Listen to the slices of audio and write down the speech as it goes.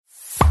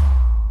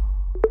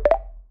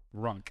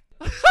Runk.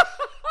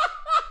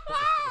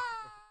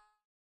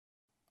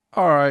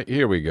 All right,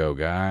 here we go,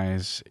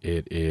 guys.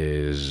 It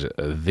is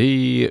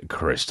the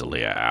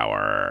Crystalia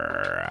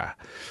Hour.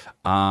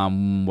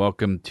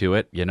 Welcome to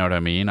it. You know what I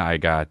mean? We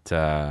got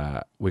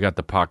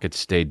the Pockets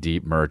Stay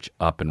Deep merch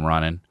up and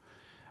running.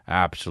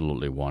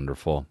 Absolutely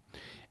wonderful.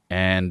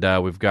 And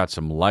we've got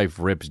some Life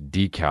Rips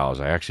decals.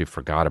 I actually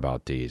forgot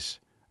about these.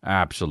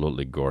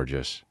 Absolutely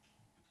gorgeous.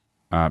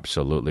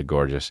 Absolutely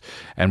gorgeous.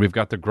 And we've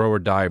got the Grow or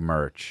Die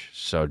merch.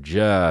 So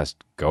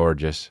just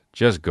gorgeous.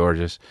 Just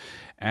gorgeous.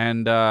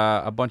 And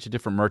a bunch of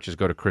different merches.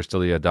 Go to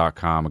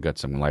Crystalia.com. I've got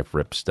some Life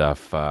Rip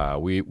stuff.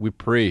 We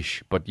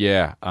preach. But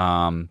yeah.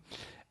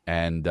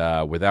 And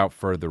without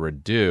further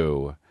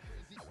ado,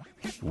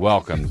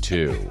 welcome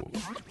to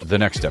the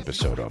next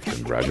episode of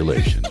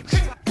Congratulations.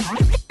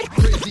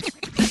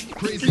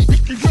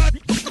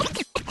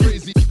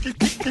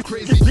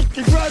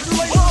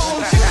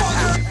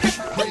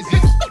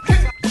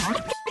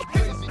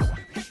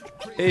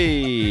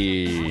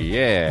 Hey,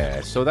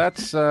 yeah. So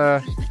that's,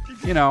 we're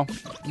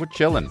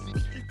chilling.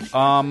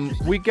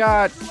 We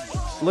got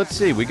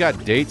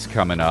dates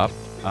coming up.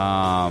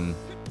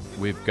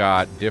 We've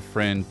got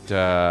different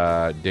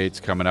dates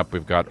coming up.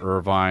 We've got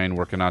Irvine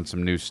working on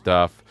some new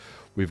stuff.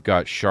 We've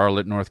got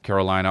Charlotte, North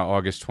Carolina,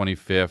 August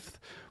 25th.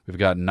 We've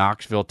got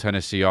Knoxville,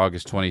 Tennessee,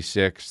 August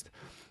 26th.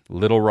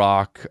 Little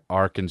Rock,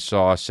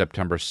 Arkansas,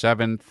 September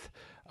 7th.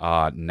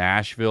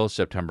 Nashville,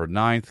 September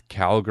 9th.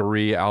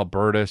 Calgary,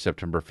 Alberta,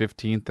 September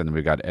 15th. And then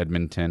we've got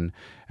Edmonton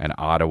and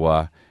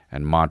Ottawa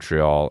and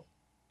Montreal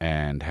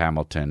and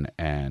Hamilton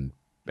and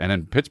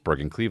then Pittsburgh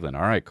and Cleveland.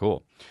 All right,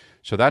 cool.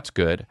 So that's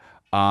good.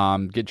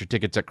 Get your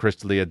tickets at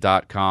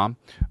Crystalia.com.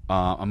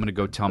 I'm going to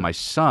go tell my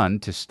son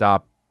to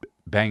stop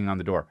banging on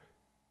the door.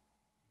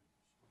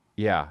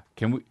 Yeah.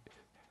 Can we...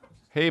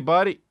 Hey,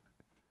 buddy.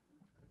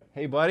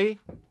 Hey, buddy,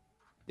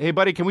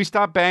 can we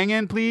stop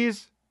banging,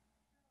 please?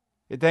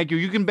 Yeah, thank you.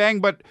 You can bang,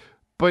 but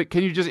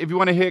can you just, if you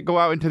want to go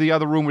out into the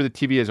other room where the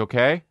TV is,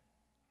 okay?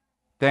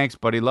 Thanks,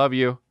 buddy. Love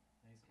you.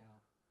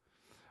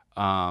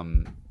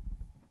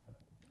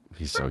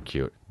 He's so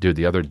cute. Dude,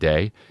 the other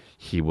day,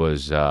 he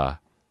was...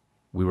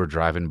 we were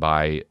driving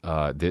by,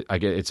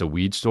 it's a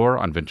weed store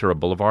on Ventura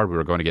Boulevard. We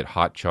were going to get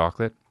hot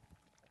chocolate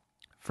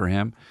for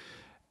him.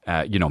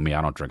 You know me,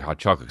 I don't drink hot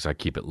chocolate because I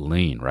keep it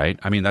lean, right?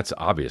 I mean, that's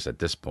obvious at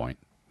this point.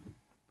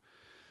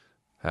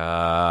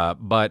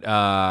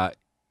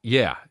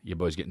 Yeah, your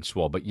boy's getting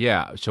swole. But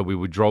yeah, so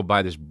we drove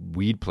by this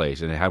weed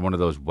place, and it had one of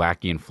those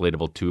wacky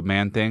inflatable tube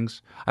man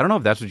things. I don't know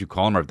if that's what you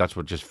call them or if that's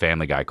what just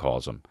Family Guy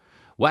calls them.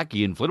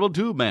 Wacky inflatable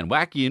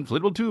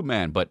tube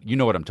man. But you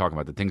know what I'm talking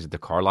about, the things at the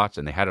car lots,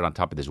 and they had it on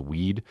top of this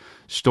weed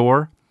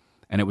store,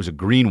 and it was a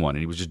green one,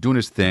 and he was just doing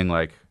his thing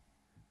like,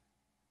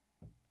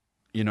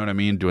 you know what I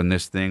mean, doing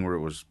this thing where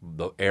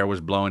the air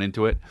was blowing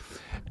into it.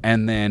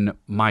 And then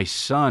my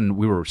son,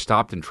 we were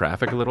stopped in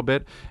traffic a little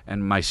bit,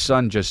 and my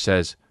son just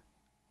says,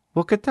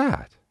 "Look at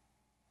that."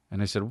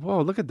 And I said,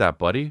 "Whoa, look at that,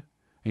 buddy." And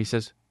he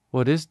says,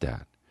 "What is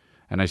that?"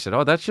 And I said,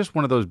 "Oh, that's just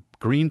one of those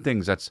green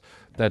things that's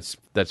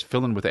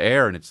filling with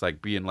air, and it's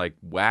like being like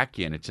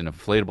wacky, and it's an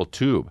inflatable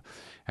tube."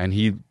 And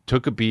he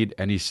took a beat,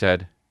 and he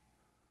said,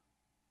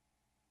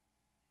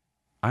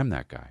 "I'm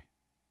that guy."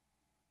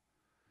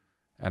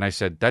 And I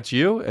said, "That's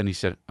you?" And he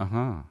said,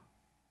 "Uh-huh."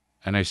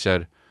 And I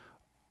said,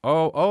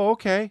 Oh,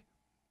 okay.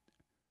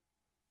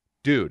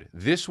 Dude,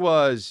 this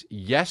was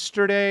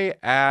yesterday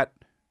at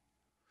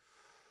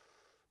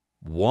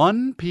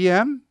 1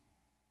 p.m.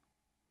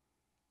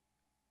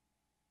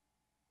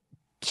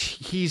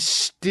 He's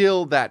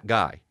still that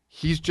guy.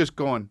 He's just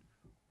going,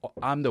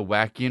 "I'm the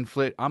wacky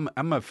I'm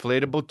an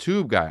inflatable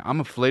tube guy. I'm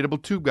a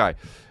inflatable tube guy."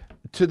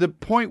 To the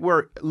point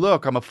where,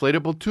 look, I'm a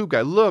inflatable tube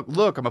guy. Look,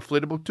 I'm a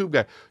inflatable tube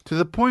guy. To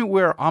the point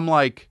where I'm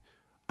like,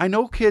 I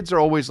know kids are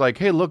always like,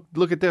 "Hey, look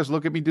at this.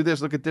 Look at me do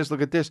this. Look at this.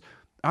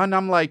 And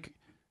I'm like,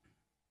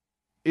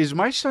 is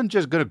my son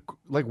just going to,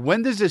 like,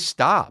 when does this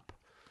stop?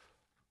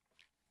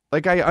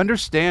 Like, I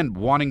understand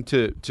wanting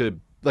to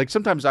like,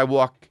 sometimes I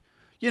walk,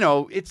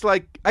 it's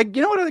like,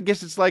 you know what I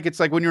guess it's like? It's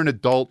like when you're an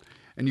adult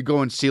and you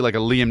go and see like a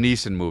Liam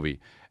Neeson movie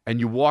and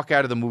you walk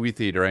out of the movie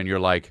theater and you're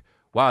like,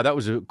 "Wow, that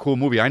was a cool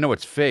movie. I know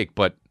it's fake,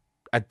 but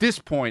at this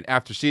point,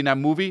 after seeing that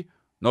movie,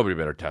 nobody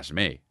better test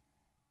me."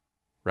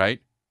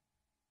 Right?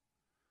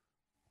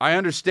 I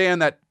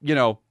understand that,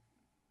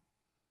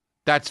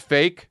 that's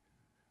fake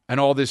and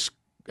all this,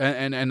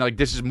 and like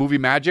this is movie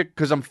magic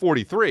because I'm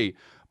 43,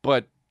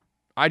 but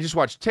I just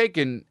watched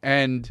Taken,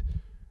 and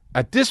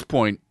at this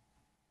point,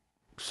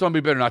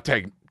 somebody better not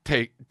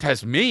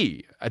test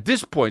me. At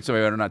this point,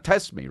 somebody better not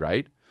test me,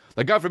 right?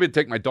 Like, God forbid,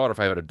 take my daughter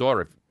if I had a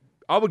daughter.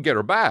 I would get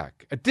her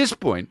back at this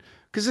point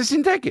because it's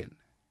in Taken.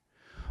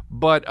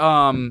 But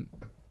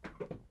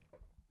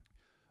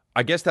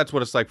I guess that's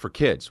what it's like for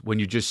kids when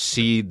you just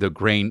see the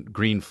green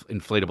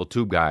inflatable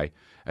tube guy,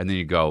 and then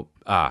you go,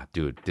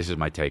 dude, this is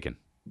my Taken.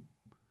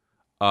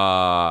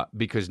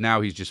 Because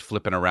now he's just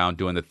flipping around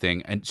doing the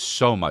thing, and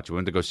so much. We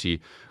went to go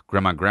see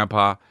Grandma and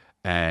Grandpa,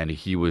 and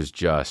he was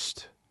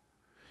just,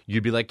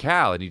 you'd be like,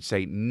 "Cal," and he'd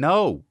say,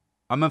 "No,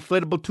 I'm an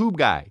inflatable tube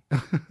guy.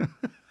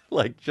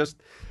 Like, just,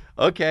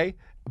 okay.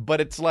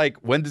 But it's like,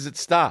 when does it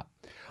stop?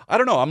 I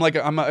don't know.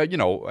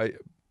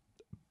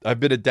 I've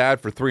been a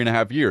dad for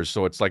 3.5 years.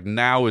 So it's like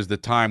now is the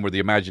time where the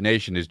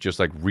imagination is just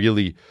like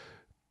really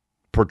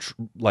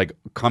like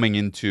coming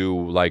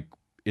into like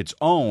its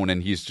own.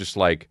 And he's just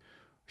like,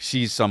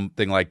 sees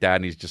something like that.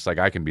 And he's just like,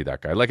 I can be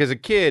that guy. Like as a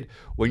kid,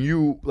 when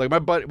you, like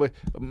I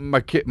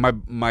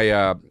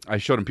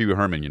showed him Pee Wee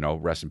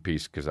Herman, rest in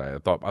peace. Cause I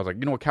was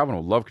like, Calvin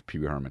will love Pee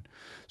Wee Herman.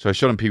 So I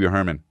showed him Pee Wee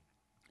Herman.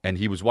 And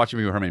he was watching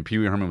Pee Wee Herman, and Pee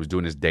Wee Herman was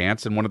doing his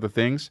dance in one of the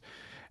things.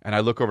 And I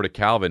look over to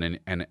Calvin,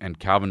 and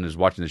Calvin is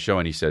watching the show,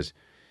 and he says,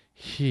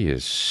 he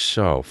is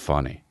so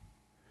funny.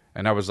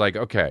 And I was like,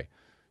 okay,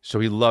 so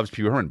he loves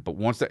Pee Wee Herman. But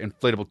once that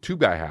inflatable tube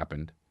guy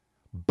happened,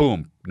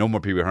 boom, no more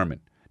Pee Wee Herman.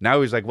 Now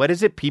he's like, what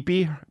is it,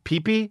 Pee-Pee?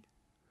 Pee-Pee?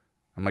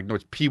 I'm like, no,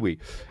 it's Pee Wee.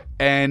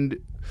 And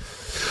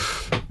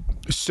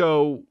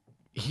so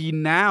he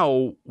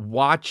now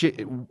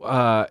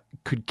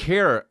could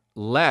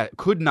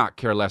not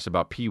care less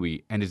about Pee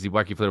Wee and is the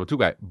wacky inflatable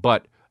tube guy.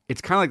 But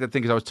it's kind of like that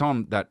thing, because I was telling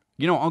him that,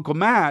 Uncle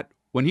Matt,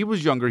 when he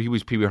was younger, he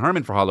was Pee Wee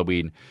Herman for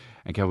Halloween.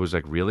 And Kevin was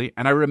like, really?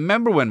 And I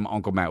remember when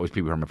Uncle Matt was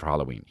Pee Wee Herman for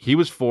Halloween. He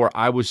was 4,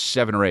 I was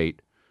 7 or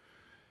 8.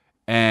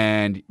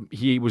 And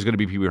he was going to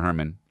be Pee Wee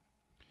Herman.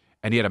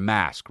 And he had a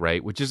mask,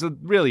 right? Which is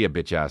really a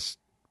bitch-ass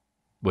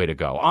way to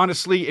go.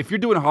 Honestly, if you're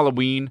doing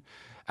Halloween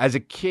as a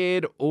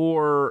kid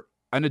or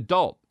an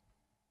adult,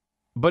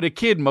 but a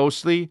kid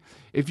mostly,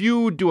 if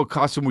you do a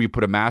costume where you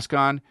put a mask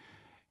on,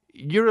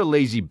 you're a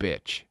lazy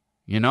bitch,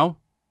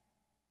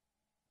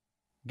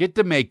 Get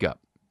the makeup.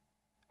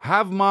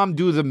 Have mom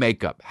do the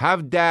makeup.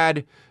 Have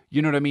dad,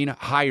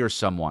 hire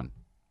someone.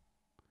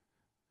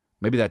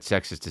 Maybe that's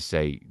sexist to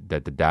say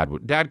that the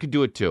dad could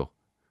do it too,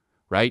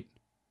 right?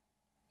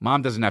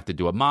 Mom doesn't have to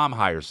do it. Mom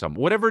hires someone.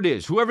 Whatever it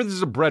is, whoever this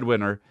is a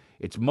breadwinner,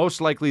 it's most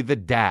likely the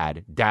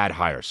dad. Dad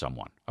hires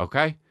someone,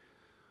 okay?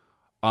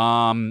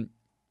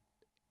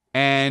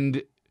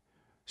 And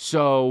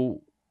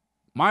so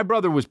my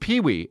brother was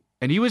Pee-wee,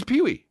 and he was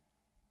Pee-wee.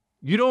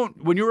 You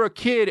don't, when you're a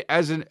kid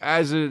as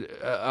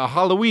a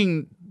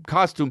Halloween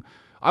costume,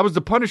 I was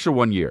the Punisher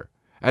one year.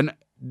 And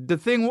the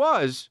thing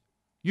was,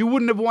 you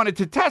wouldn't have wanted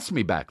to test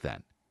me back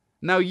then.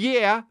 Now,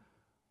 yeah,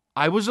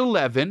 I was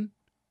 11,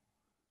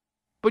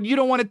 but you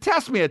don't want to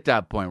test me at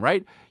that point,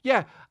 right?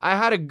 Yeah, I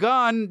had a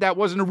gun that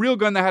wasn't a real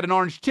gun that had an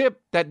orange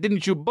tip that didn't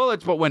shoot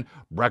bullets, but went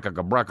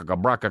bracaka,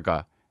 bracaka,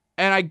 bracaka.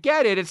 And I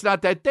get it, it's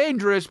not that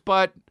dangerous,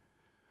 but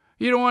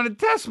you don't want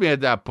to test me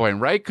at that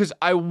point, right? Because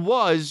I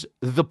was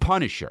the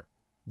Punisher.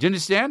 Do you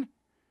understand?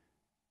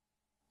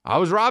 I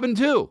was Robin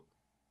too.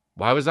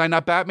 Why was I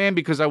not Batman?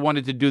 Because I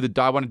wanted to be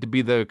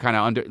the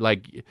kind of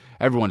like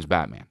everyone's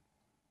Batman.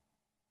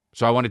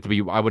 So I wanted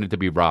to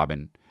be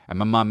Robin. And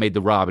my mom made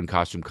the Robin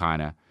costume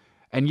kind of.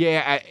 And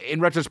yeah,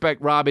 in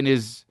retrospect, Robin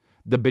is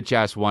the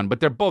bitch-ass one, but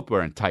they're both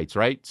wearing tights,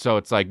 right? So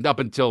it's like up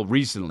until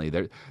recently,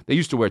 they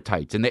used to wear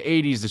tights. In the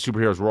 80s, the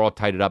superheroes were all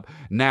tighted up.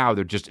 Now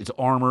it's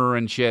armor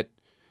and shit,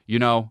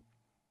 Now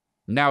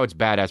it's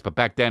badass, but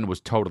back then it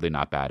was totally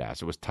not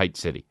badass. It was tight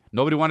city.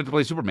 Nobody wanted to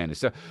play Superman.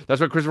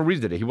 That's why Christopher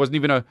Reeve did it. He wasn't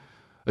even a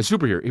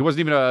superhero. He wasn't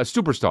even a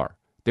superstar.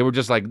 They were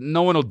just like,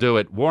 no one will do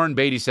it. Warren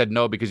Beatty said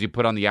no because he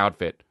put on the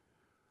outfit.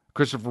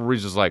 Christopher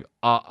Reeve was like,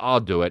 I'll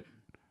do it.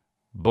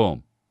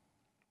 Boom.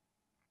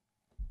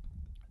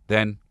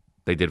 Then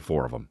they did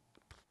 4 of them.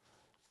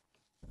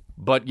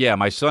 But yeah,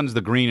 my son's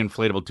the green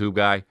inflatable tube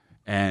guy,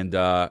 and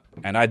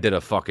I did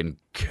a fucking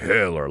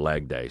killer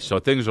leg day. So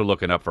things are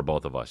looking up for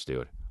both of us,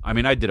 dude. I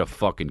mean, I did a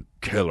fucking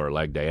killer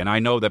leg day, and I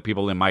know that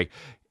people in my,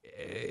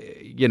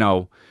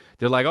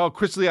 they're like, "Oh,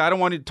 Chris Lee, I don't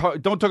want to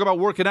don't talk about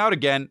working out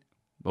again."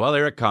 Well,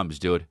 there it comes,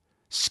 dude.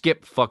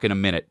 Skip fucking a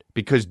minute,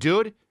 because,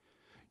 dude,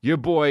 your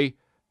boy's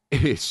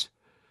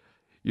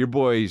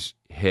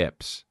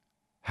hips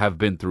have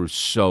been through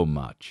so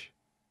much,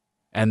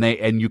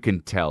 and you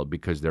can tell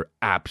because they're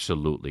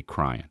absolutely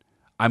crying.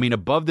 I mean,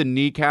 above the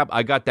kneecap,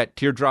 I got that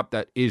teardrop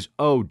that is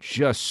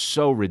just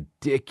so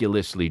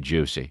ridiculously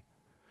juicy,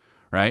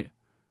 right?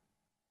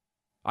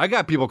 I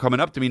got people coming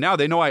up to me now.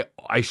 They know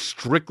I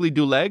strictly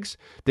do legs.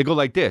 They go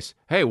like this.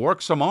 Hey,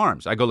 work some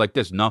arms. I go like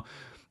this. No.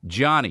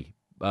 Johnny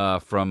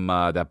from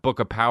that Book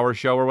of Power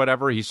show or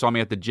whatever, he saw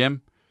me at the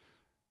gym.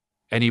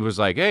 And he was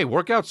like, hey,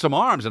 work out some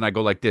arms. And I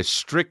go like this.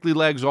 Strictly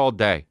legs all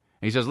day.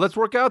 And he says, let's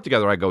work out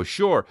together. I go,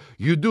 sure.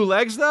 You do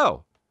legs,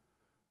 though?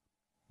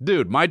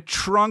 Dude, my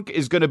trunk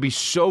is going to be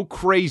so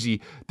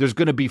crazy, there's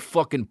going to be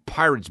fucking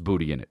pirate's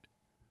booty in it.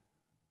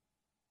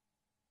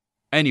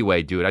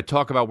 Anyway, dude, I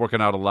talk about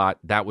working out a lot.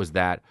 That was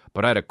that.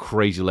 But I had a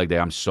crazy leg day.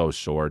 I'm so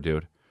sore,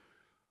 dude.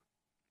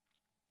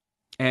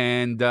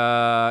 And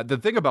the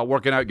thing about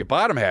working out your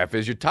bottom half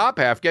is your top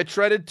half gets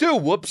shredded too.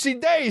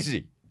 Whoopsie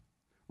daisy.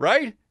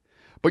 Right?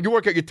 But you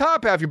work out your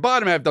top half, your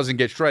bottom half doesn't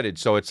get shredded.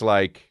 So it's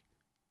like,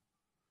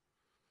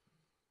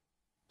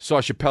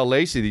 saw Chappelle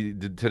Lacey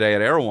today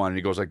at Erewhon, and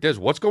he goes like this,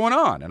 what's going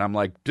on? And I'm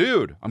like,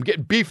 dude, I'm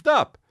getting beefed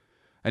up.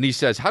 And he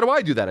says, how do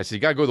I do that? I said, you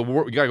gotta go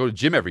to the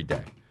gym every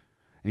day.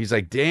 And he's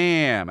like,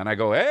 damn. And I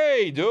go,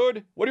 hey,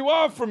 dude, what do you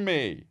want from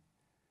me?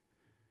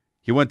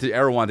 He went to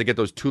Erewhon to get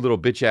those 2 little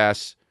bitch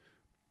ass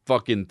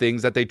fucking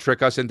things that they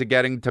trick us into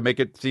getting to make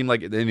it seem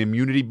like an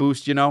immunity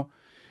boost, you know?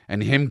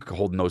 And him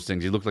holding those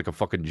things, he looked like a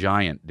fucking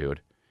giant,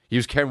 dude. He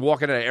was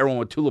walking out of Erewhon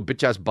with 2 little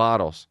bitch ass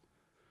bottles.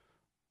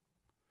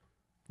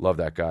 Love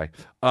that guy.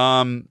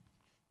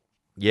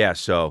 Yeah,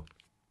 so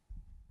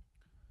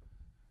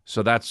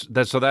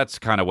that's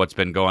kind of what's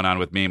been going on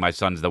with me. My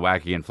son's the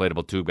wacky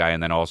inflatable tube guy,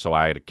 and then also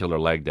I had a killer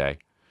leg day.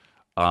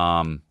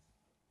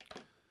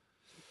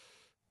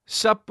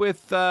 Sup with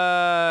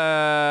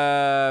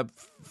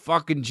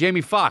fucking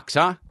Jamie Foxx,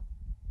 huh?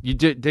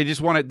 They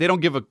just want to. They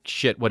don't give a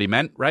shit what he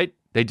meant, right?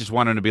 They just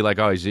want him to be like,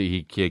 oh,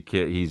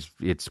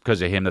 it's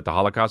because of him that the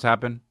Holocaust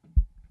happened,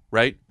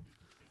 right?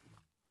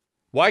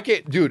 Why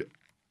can't, dude?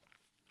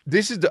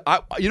 This is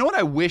you know what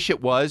I wish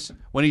it was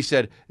when he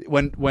said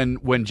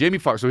when Jamie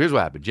Foxx. So here's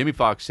what happened. Jamie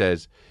Foxx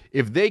says,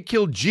 if they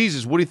kill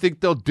Jesus, what do you think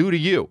they'll do to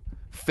you?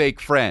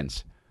 Fake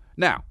friends.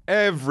 Now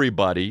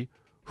everybody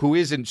who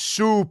isn't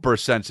super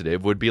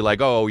sensitive would be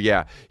like, oh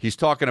yeah, he's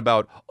talking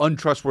about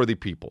untrustworthy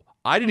people.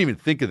 I didn't even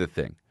think of the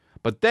thing,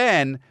 but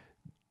then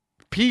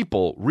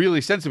people,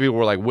 really sensitive people,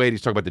 were like, wait,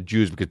 he's talking about the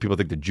Jews because people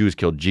think the Jews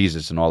killed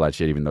Jesus and all that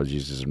shit, even though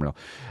Jesus isn't real.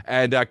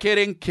 And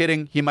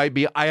kidding, he might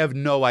be. I have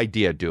no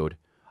idea, dude.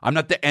 I'm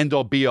not the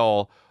end-all,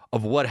 be-all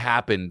of what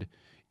happened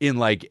in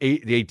like the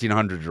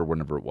 1800s or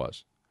whenever it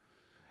was.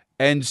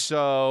 And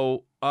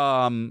so,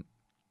 I'm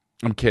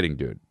kidding,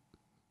 dude.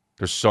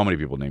 There's so many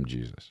people named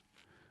Jesus.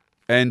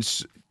 And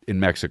in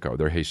Mexico,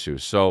 they're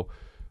Jesus. So,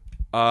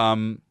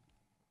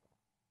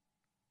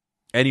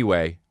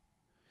 anyway,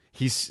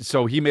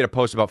 he made a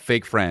post about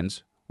fake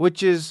friends,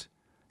 which is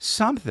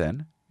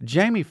something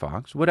Jamie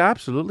Foxx would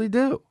absolutely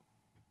do.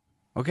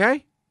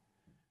 Okay?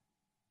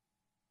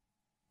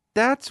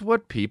 That's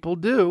what people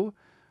do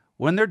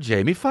when they're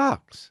Jamie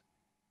Foxx.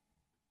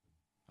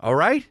 All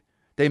right?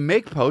 They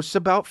make posts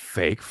about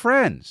fake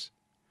friends.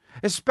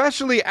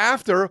 Especially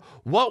after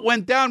what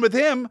went down with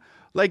him.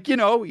 Like, you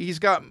know,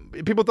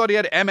 people thought he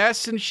had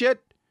MS and shit.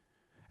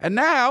 And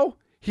now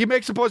he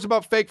makes a post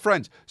about fake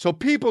friends. So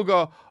people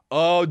go,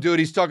 oh, dude,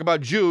 he's talking about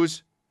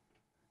Jews.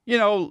 You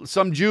know,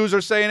 some Jews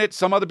are saying it.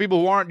 Some other people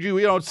who aren't Jews,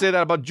 we don't say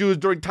that about Jews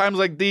during times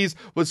like these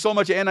with so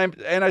much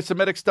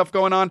anti-Semitic stuff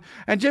going on.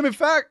 And Jamie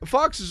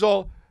Foxx is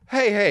all,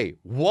 hey,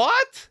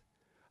 what?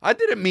 I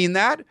didn't mean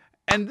that.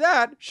 And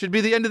that should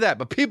be the end of that.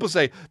 But people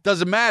say,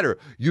 doesn't matter.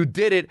 You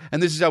did it,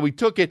 and this is how we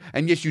took it.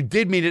 And yes, you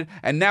did mean it.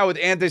 And now with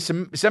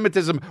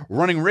anti-Semitism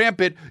running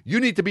rampant, you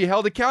need to be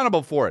held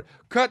accountable for it.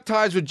 Cut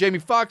ties with Jamie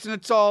Foxx, and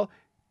it's all,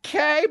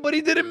 okay, but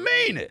he didn't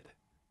mean it.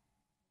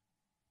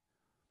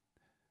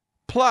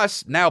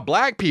 Plus, now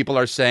black people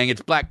are saying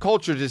it's black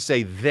culture to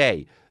say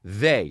they,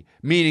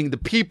 meaning the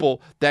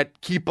people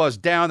that keep us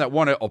down, that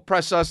want to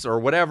oppress us or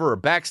whatever, or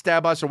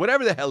backstab us or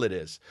whatever the hell it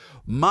is.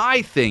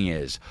 My thing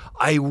is,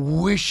 I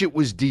wish it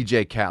was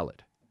DJ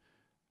Khaled.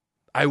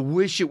 I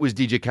wish it was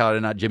DJ Khaled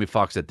and not Jamie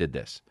Foxx that did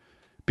this.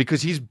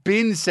 Because he's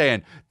been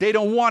saying they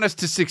don't want us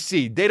to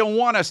succeed. They don't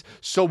want us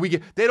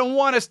they don't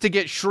want us to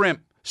get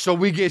shrimp, so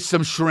we get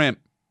some shrimp.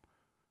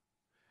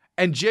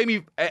 And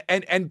Jamie,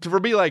 and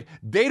for me, like,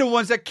 they the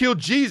ones that killed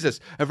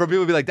Jesus. And for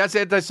people to be like, that's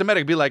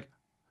anti-Semitic, be like,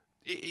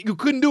 you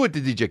couldn't do it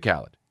to DJ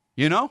Khaled,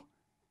 you know?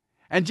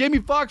 And Jamie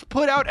Foxx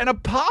put out an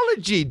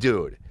apology,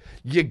 dude.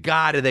 You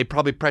got it. They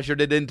probably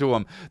pressured it into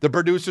him. The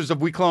producers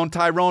of We Clone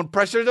Tyrone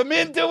pressured him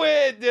into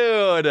it,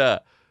 dude.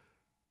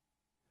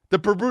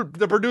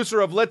 The producer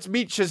of Let's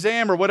Meet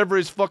Shazam or whatever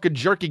his fucking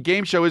jerky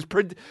game show is,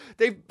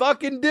 they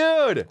fucking,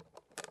 dude.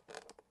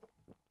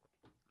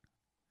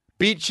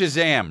 Beat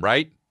Shazam,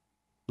 right?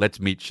 Let's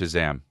Meet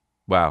Shazam.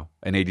 Wow,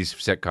 an 80s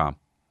sitcom.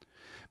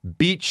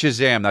 Beat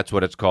Shazam, that's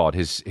what it's called,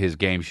 his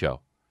game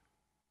show.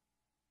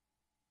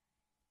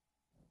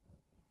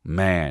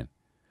 Man.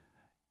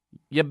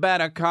 You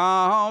better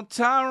call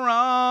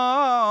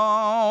Tyrone.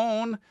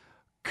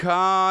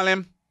 Call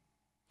him.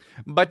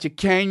 But you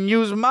can't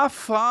use my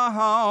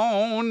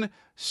phone.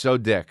 So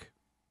Dick.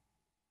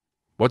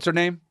 What's her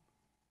name?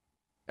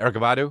 Erykah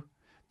Badu?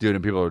 Dude,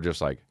 and people are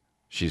just like,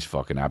 she's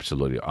fucking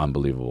absolutely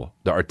unbelievable.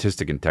 The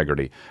artistic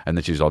integrity. And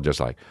then she's all just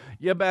like,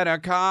 you better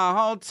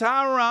call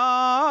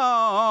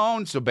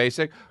Tyrone. So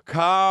basic,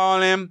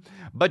 call him,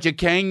 but you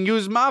can't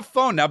use my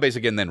phone. Now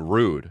basic and then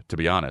rude, to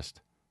be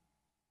honest.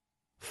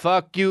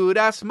 Fuck you,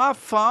 that's my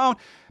phone.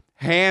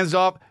 Hands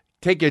off,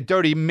 take your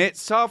dirty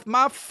mitts off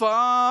my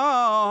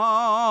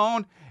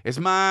phone. It's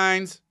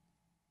mine.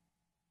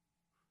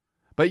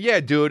 But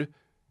yeah, dude,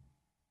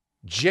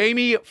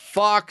 Jamie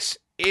Foxx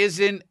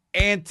isn't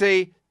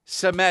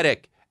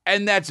anti-Semitic,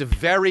 and that's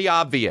very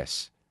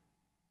obvious.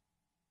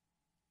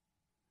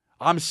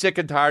 I'm sick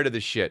and tired of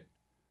this shit.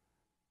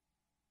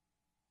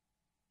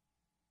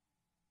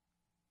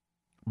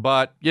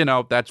 But, you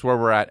know, that's where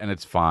we're at, and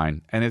it's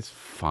fine. And it's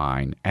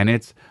fine. And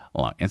it's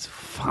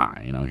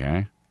fine,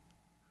 okay?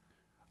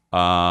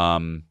 I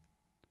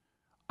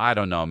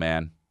don't know,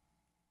 man.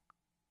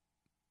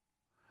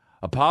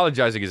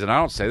 Apologizing is, and I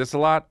don't say this a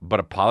lot, but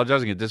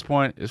apologizing at this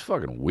point is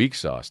fucking weak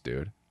sauce,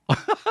 dude.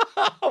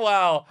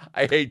 Wow,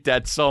 I hate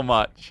that so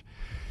much.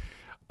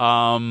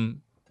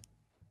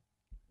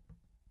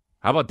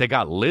 How about they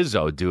got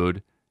Lizzo,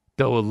 dude?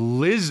 The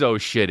Lizzo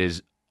shit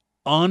is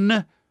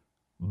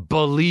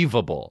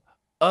unbelievable.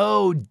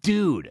 Oh,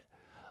 dude.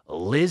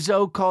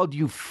 Lizzo called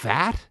you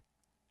fat?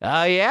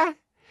 Oh, yeah?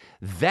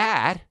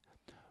 That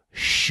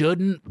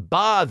shouldn't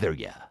bother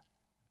you.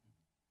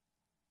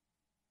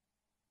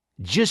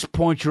 Just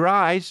point your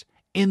eyes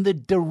in the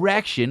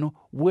direction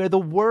where the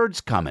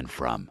word's coming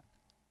from.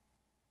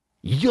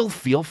 You'll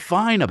feel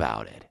fine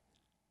about it.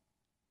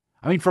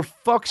 I mean, for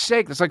fuck's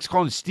sake, that's like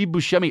calling Steve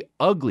Buscemi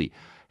ugly.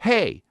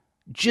 Hey,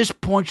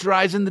 just point your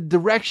eyes in the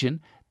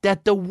direction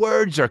that the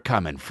words are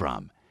coming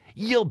from.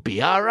 You'll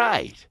be all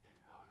right.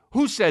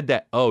 Who said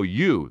that? Oh,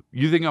 you.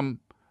 You think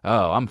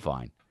I'm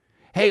fine.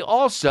 Hey,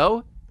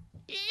 also,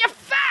 you're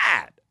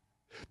fat.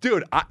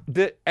 Dude,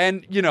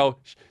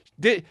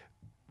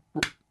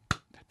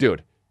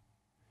 dude,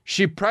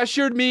 she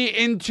pressured me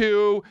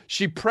into,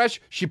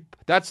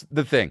 that's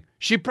the thing.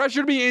 She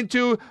pressured me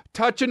into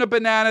touching a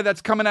banana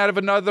that's coming out of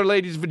another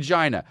lady's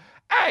vagina.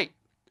 Hey,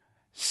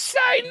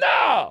 say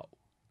no.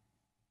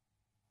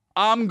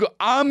 I'm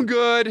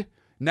good.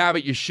 Nah,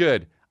 but you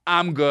should.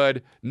 I'm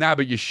good. Nah,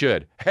 but you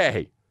should.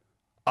 Hey,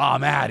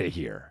 I'm out of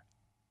here.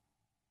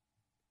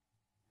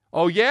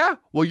 Oh, yeah?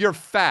 Well, you're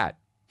fat.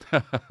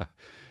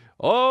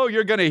 Oh,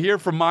 you're going to hear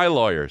from my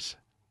lawyers.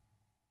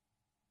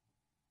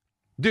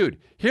 Dude,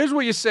 here's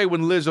what you say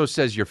when Lizzo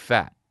says you're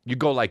fat. You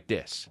go like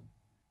this.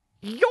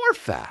 You're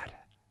fat.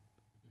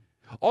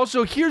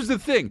 Also, here's the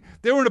thing.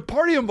 They were in a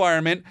party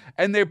environment,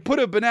 and they put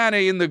a banana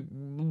in the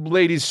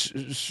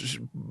lady's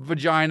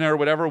vagina or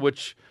whatever,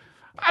 which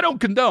I don't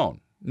condone.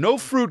 No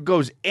fruit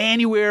goes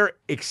anywhere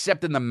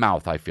except in the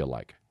mouth, I feel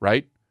like,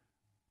 right?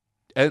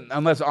 And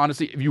unless,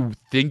 honestly, if you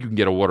think you can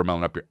get a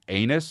watermelon up your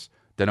anus,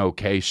 then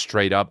okay,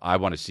 straight up, I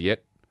want to see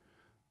it.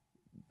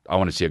 I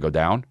want to see it go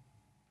down.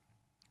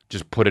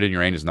 Just put it in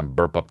your anus and then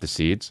burp up the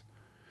seeds.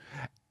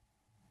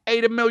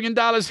 $8 million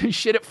and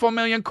shit at 4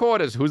 million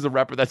quarters. Who's the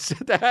rapper that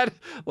said that?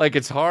 Like,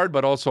 it's hard,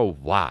 but also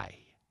why?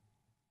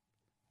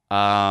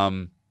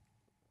 $8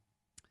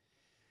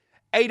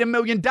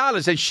 million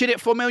and shit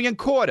at 4 million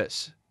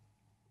quarters.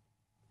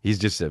 He's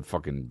just a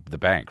fucking the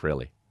bank,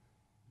 really.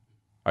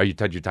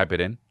 Did you type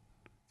it in?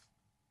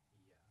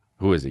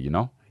 Who is it, you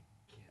know?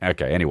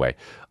 Okay, anyway.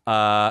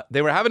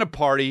 They were having a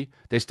party.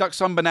 They stuck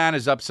some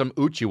bananas up some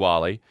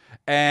uchiwali.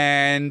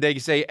 And they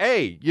say,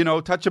 hey,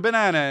 touch a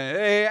banana.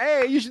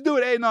 Hey, you should do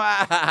it. Hey, no,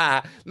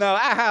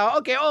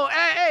 okay. Oh,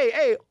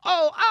 hey.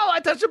 Oh, I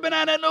touched a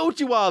banana in the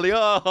uchiwali.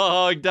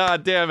 Oh,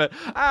 god damn it.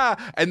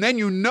 And then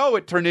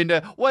it turned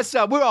into, what's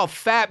up? We're all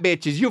fat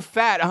bitches. You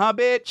fat, huh,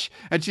 bitch?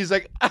 And she's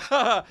like,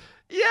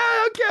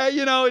 yeah, okay,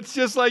 it's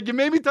just like you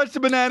made me touch the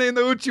banana in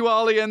the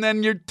uchiwali, and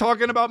then you're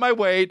talking about my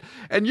weight,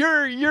 and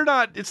you're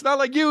not. It's not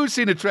like you've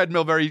seen a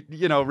treadmill very,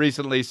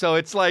 recently. So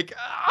it's like,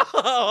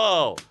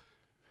 oh.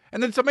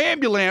 And then some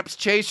ambulance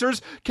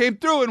chasers came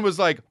through and was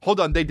like,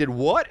 hold on, they did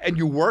what? And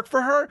you work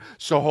for her?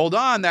 So hold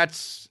on,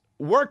 that's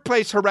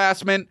workplace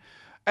harassment.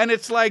 And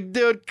it's like,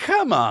 dude,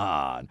 come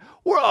on.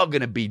 We're all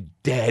going to be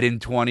dead in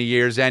 20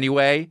 years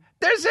anyway.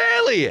 There's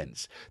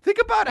aliens. Think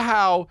about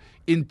how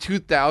in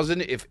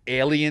 2000, if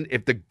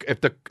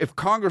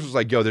Congress was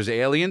like, yo, there's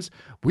aliens,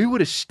 we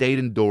would have stayed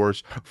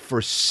indoors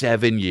for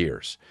 7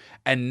 years.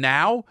 And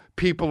now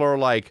people are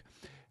like,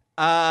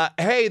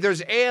 hey,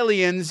 there's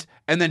aliens.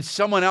 And then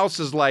someone else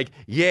is like,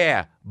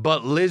 yeah,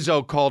 but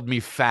Lizzo called me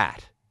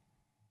fat.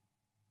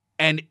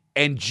 And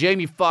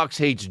Jamie Foxx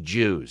hates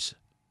Jews.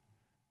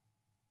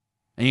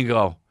 And you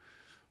go,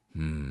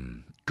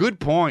 good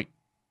point.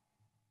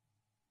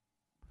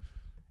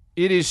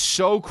 It is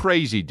so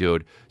crazy,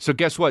 dude. So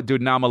guess what,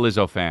 dude? Now I'm a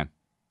Lizzo fan.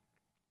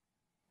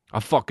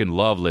 I fucking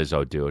love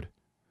Lizzo, dude.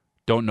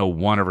 Don't know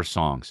one of her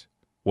songs.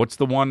 What's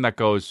the one that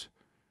goes,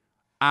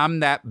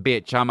 I'm that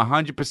bitch. I'm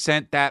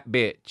 100% that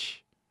bitch.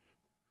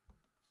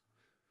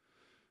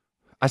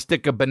 I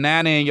stick a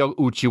banana in your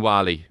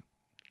uchiwali.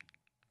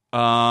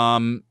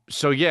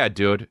 So yeah,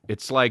 dude.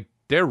 It's like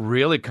they're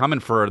really coming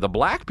for the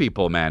black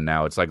people, man,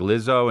 now. It's like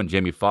Lizzo and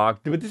Jamie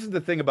Foxx. But this is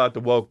the thing about the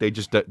woke. They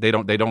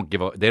don't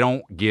give a.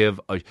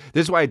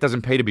 This is why it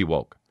doesn't pay to be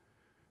woke.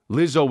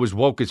 Lizzo was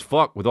woke as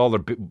fuck with all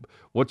her,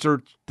 what's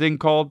her thing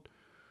called?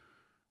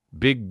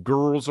 Big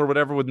Girls or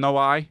whatever with no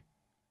eye?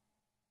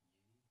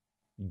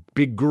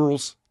 Big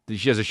Girls.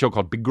 She has a show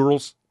called Big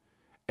Girls.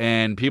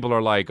 And people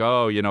are like,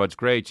 oh, it's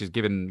great. She's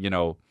giving,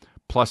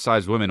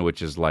 plus-size women,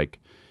 which is like,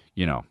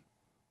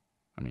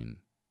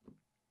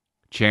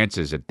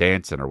 chances at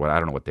dancing or what. I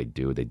don't know what they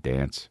do. They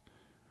dance.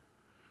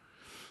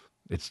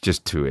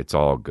 It's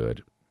all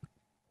good.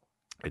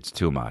 It's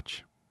too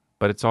much.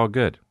 But it's all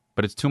good.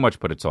 But it's too much,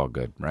 but it's all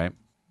good, right?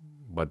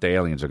 But the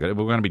aliens are good.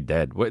 We're going to be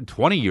dead.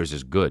 20 years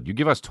is good. You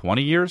give us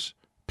 20 years?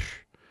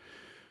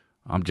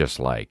 I'm just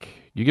like,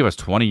 you give us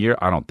 20 years?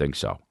 I don't think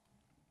so.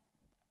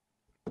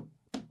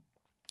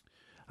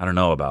 I don't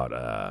know about,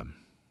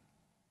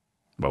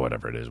 but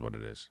whatever it is, what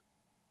it is.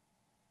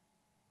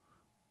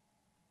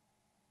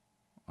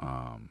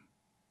 And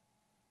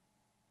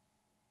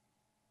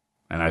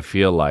I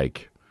feel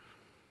like,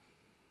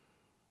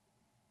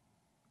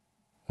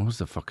 what was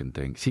the fucking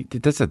thing? See,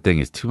 that's the thing.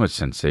 It's too much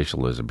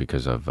sensationalism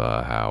because of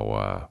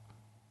how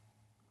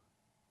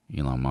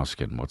Elon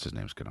Musk and what's his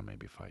name's gonna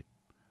maybe fight.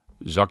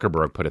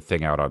 Zuckerberg put a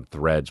thing out on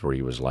Threads where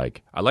he was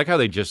like, I like how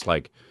they just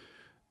like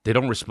they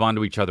don't respond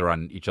to each other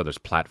on each other's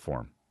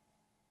platform.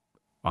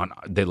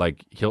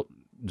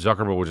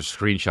 Zuckerberg will just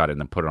screenshot it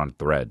and then put it on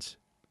Threads.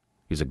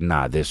 He's like,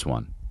 nah, this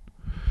one.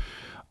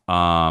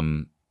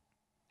 And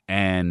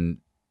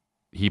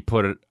he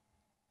put it.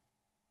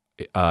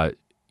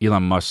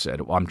 Elon Musk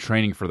said, well, I'm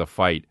training for the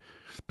fight.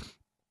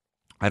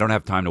 I don't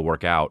have time to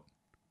work out,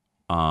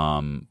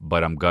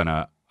 but I'm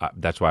gonna.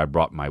 That's why I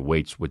brought my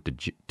weights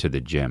to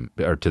the gym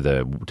or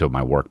to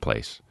my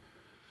workplace.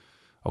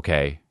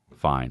 Okay,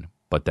 fine.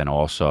 But then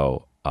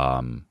also,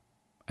 and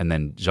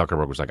then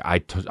Zuckerberg was like,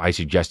 I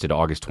suggested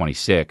August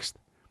 26th,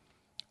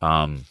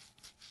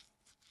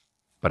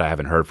 but I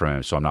haven't heard from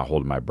him, so I'm not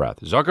holding my breath.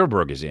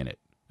 Zuckerberg is in it.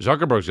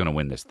 Zuckerberg's going to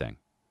win this thing.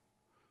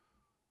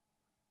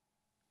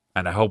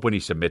 And I hope when he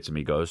submits him,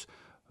 he goes,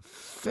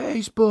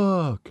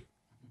 Facebook.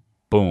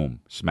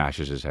 Boom,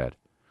 smashes his head.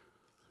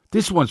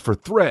 This one's for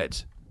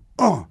Threads.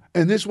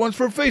 And this one's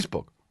for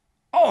Facebook.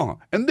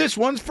 And this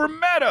one's for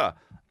Meta.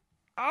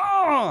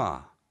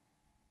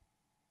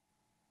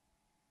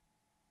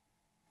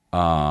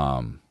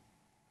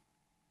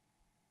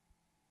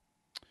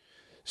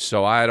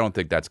 So I don't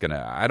think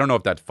I don't know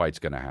if that fight's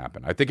gonna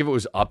happen. I think if it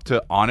was up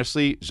to,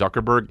 honestly,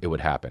 Zuckerberg, it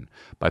would happen.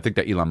 But I think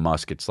that Elon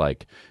Musk, it's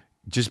like,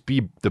 just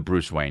be the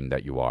Bruce Wayne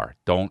that you are.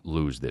 Don't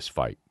lose this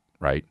fight,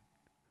 right?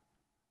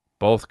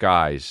 Both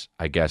guys,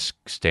 I guess,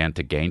 stand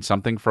to gain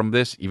something from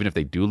this, even if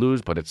they do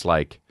lose. But it's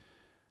like,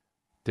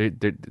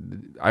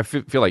 I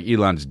feel like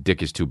Elon's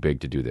dick is too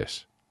big to do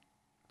this.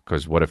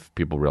 Because what if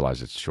people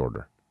realize it's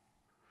shorter?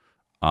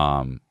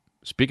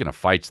 Speaking of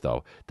fights,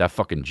 though, that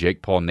fucking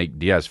Jake Paul Nate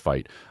Diaz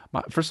fight.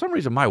 For some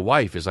reason, my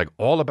wife is like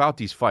all about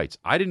these fights.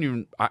 I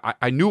knew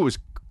it was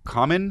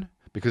coming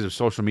because of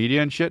social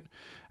media and shit,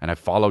 and I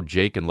followed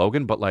Jake and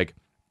Logan. But like,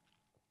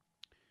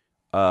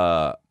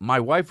 my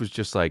wife was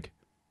just like,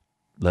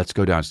 let's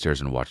go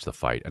downstairs and watch the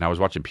fight. And I was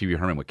watching Pee Wee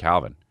Herman with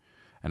Calvin.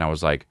 And I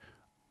was like,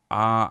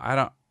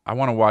 I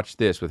want to watch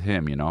this with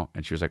him, you know?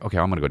 And she was like, okay,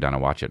 I'm going to go down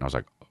and watch it. And I was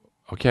like,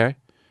 okay.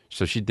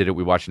 So she did it.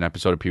 We watched an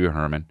episode of Pee Wee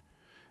Herman.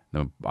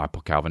 Then I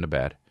put Calvin to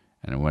bed.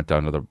 And we went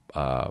down to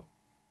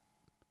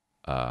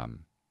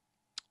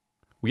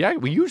we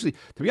usually,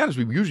 to be honest,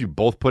 we usually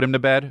both put him to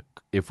bed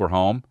if I'm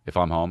home,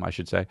 I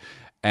should say.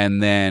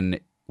 And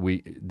then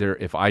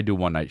if I do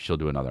one night, she'll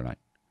do another night.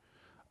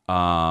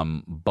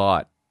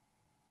 But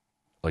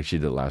like she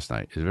did last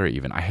night. It's very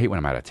even. I hate when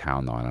I'm out of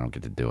town, though, and I don't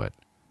get to do it.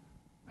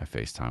 I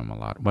FaceTime him a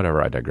lot.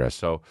 Whatever, I digress.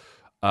 So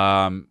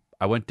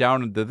I went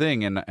down to the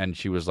thing, and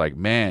she was like,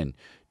 man,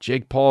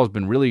 Jake Paul has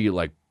been really,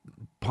 like,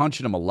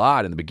 punching him a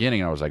lot in the beginning.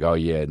 And I was like, oh,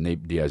 yeah,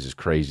 Nate Diaz is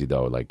crazy,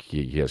 though. Like,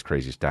 he has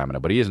crazy stamina.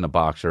 But he isn't a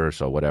boxer,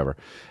 so whatever.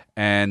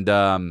 And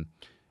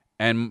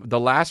the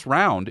last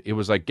round, it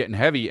was, like, getting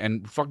heavy,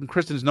 and fucking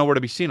Kristen's nowhere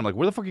to be seen. I'm like,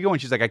 where the fuck are you going?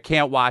 She's like, I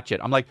can't watch it.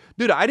 I'm like,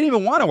 dude, I didn't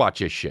even want to watch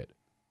this shit.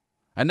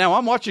 And now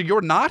I'm watching. You're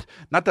not.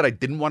 Not that I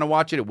didn't want to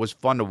watch it. It was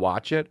fun to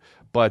watch it.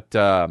 But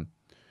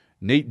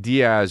Nate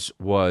Diaz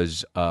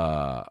was,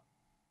 I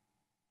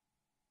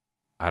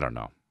don't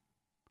know.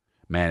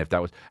 Man, if that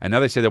was... And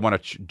now they say they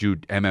want to do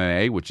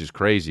MMA, which is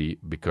crazy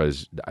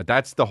because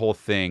that's the whole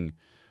thing.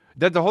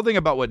 The whole thing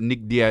about what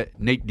Nate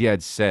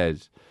Diaz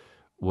says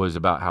was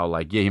about how,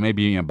 like, yeah, he may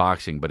be in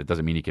boxing, but it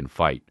doesn't mean he can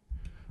fight,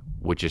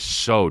 which is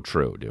so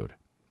true, dude.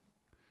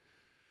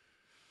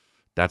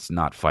 That's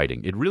not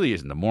fighting. It really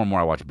isn't. The more and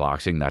more I watch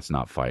boxing, that's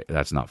not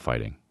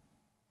fighting.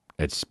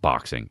 It's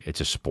boxing.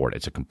 It's a sport.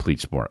 It's a complete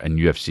sport. And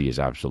UFC is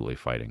absolutely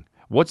fighting.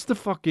 What's the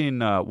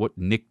fucking what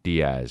Nick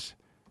Diaz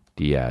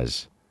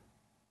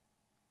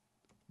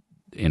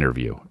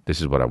interview? This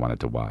is what I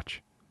wanted to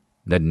watch.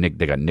 They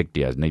got Nate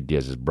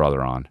Diaz's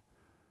brother on.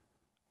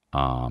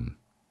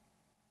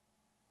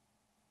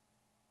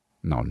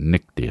 No,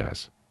 Nick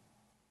Diaz.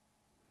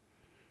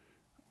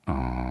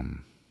 That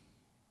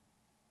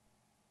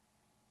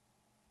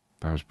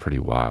was pretty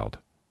wild.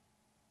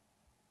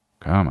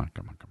 Come on.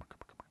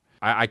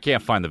 I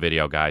can't find the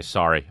video, guys.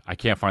 Sorry. I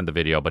can't find the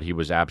video, but he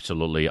was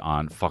absolutely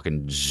on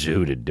fucking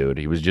zooted, dude.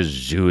 He was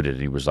just zooted. And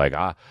he was like,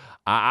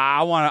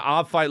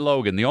 I'll fight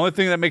Logan. The only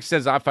thing that makes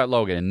sense is I'll fight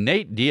Logan. And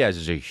Nate Diaz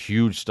is a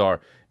huge star.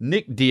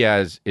 Nick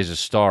Diaz is a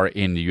star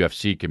in the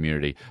UFC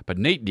community, but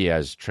Nate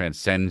Diaz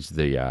transcends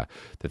the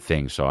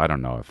thing. So I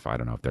don't know if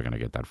they're going to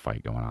get that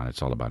fight going on.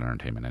 It's all about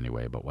entertainment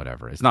anyway, but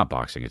whatever. It's not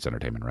boxing. It's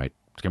entertainment, right?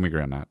 Can we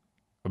agree on that?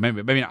 But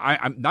maybe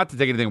I'm not to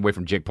take anything away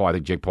from Jake Paul. I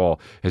think Jake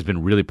Paul has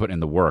been really putting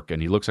in the work,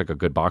 and he looks like a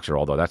good boxer.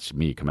 Although that's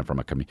me coming from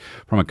a comedian.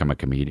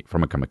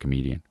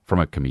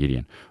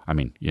 I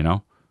mean, you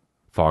know,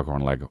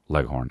 foghorn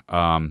leghorn.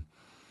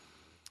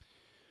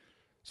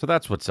 So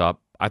that's what's up.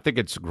 I think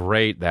it's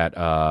great that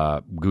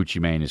Gucci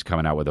Mane is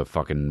coming out with a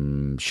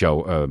fucking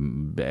show,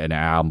 an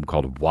album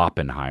called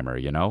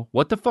Wappenheimer. You know,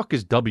 what the fuck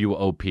is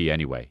WOP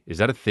anyway? Is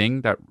that a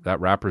thing that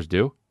rappers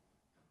do?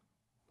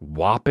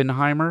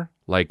 Wappenheimer,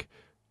 like.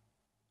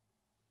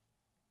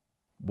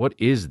 What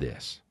is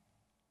this?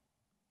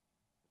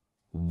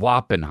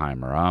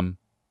 Wappenheimer.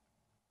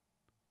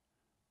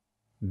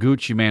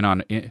 Gucci Mane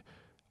on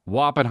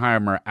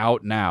Wappenheimer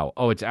out now.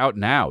 Oh, it's out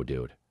now,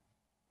 dude.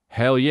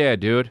 Hell yeah,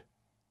 dude.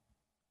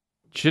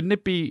 Shouldn't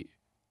it be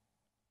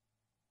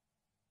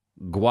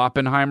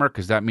Guappenheimer?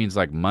 Because that means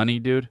like money,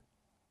 dude.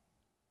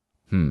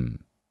 I'm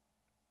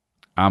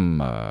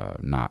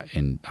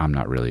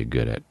not really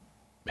good at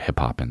hip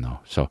hopping though.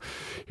 So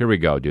here we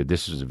go, dude.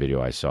 This is a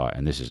video I saw,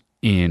 and this is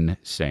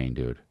insane,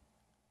 dude.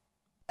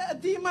 A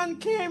demon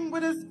came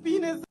with his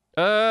penis.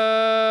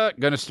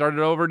 Gonna start it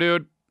over,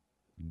 dude.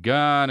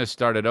 Gonna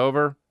start it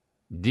over.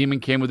 Demon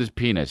came with his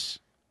penis.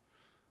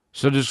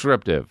 So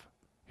descriptive.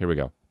 Here we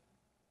go.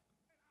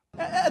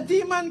 A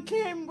demon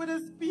came with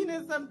his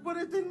penis and put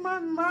it in my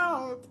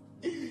mouth.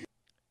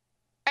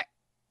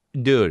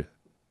 Dude,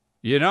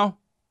 you know?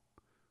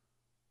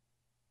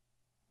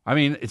 I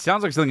mean, it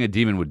sounds like something a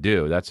demon would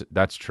do.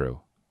 That's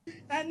true.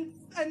 And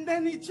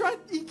then he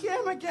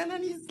came again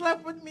and he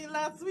slept with me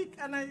last week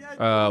and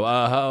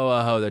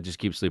that just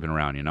keeps sleeping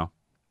around, you know?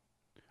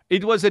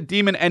 It was a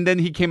demon and then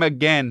he came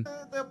again.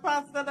 The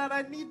pastor that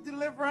I need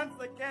deliverance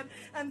again,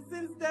 and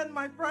since then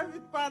my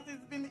private part has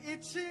been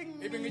itching.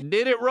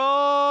 Did it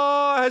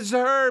raw as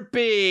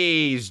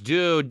herpes,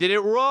 dude? Did it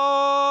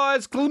raw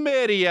as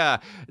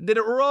chlamydia? Did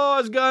it raw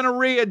as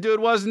gonorrhea, dude?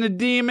 Wasn't a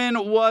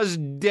demon, was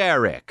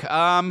Derek.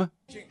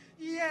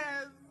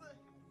 Yes.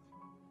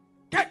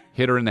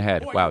 Hit her in the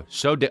head. Wow.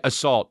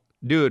 Assault.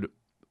 Dude,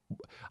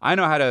 I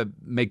know how to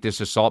make this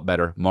assault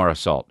better. More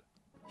assault.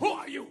 Who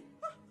are you?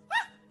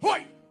 Who are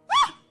you?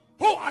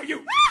 Who are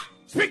you?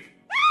 Speak.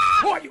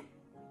 Who are you?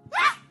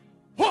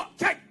 Who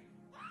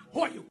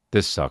are you?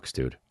 This sucks,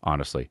 dude.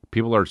 Honestly.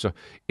 People are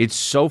it's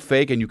so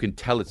fake and you can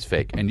tell it's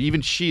fake. And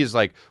even she is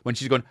like, when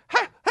she's going,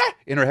 ha, ha,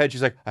 in her head,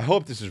 she's like, I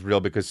hope this is real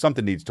because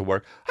something needs to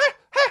work. Ha,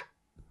 ha.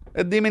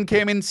 A demon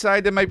came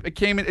inside a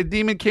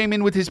demon came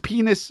in with his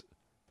penis.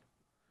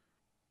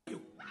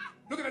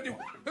 Look at that demon.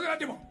 Look at that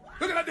demon.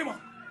 Look at that demon.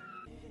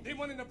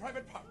 Demon in the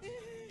private part.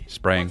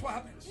 Spraying. Watch what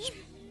happens.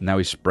 Now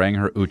he's spraying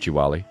her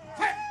Uchiwali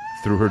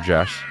through her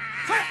dress.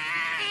 Fire!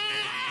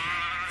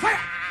 Fire!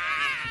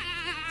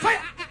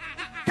 Fire!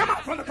 Come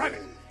out from the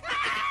private.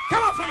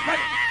 Come out from the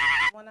private.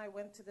 When I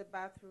went to the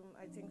bathroom,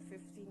 I think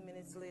 15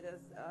 minutes later,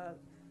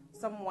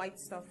 some white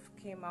stuff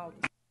came out.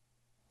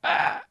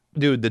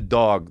 Dude, the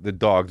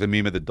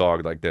meme of the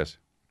dog like this.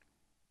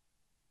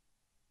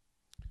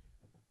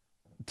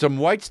 Some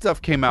white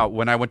stuff came out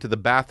when I went to the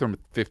bathroom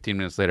 15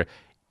 minutes later.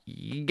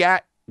 You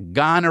got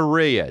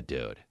gonorrhea,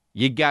 dude.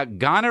 You got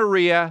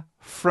gonorrhea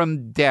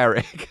from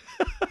Derek.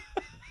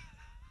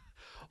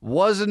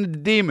 Wasn't a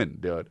demon,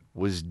 dude.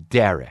 Was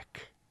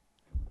Derek.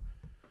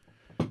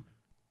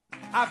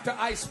 After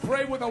I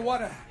spray with the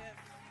water.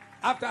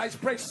 After I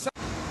spray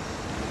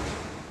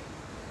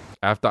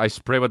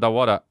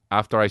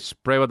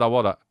with the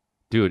water.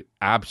 Dude,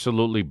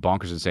 absolutely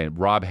bonkers insane.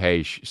 Rob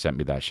Hay sent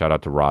me that. Shout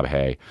out to Rob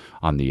Hay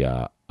on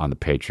the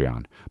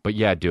Patreon. But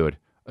yeah, dude,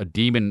 a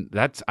demon,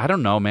 I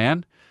don't know,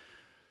 man.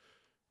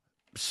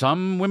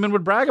 Some women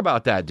would brag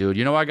about that, dude.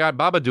 You know I got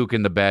Babadook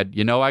in the bed.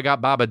 You know I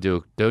got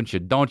Babadook, don't you?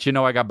 Don't you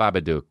know I got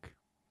Babadook?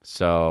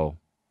 So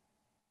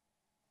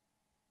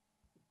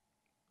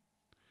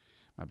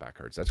my back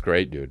hurts. That's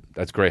great, dude.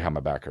 That's great how my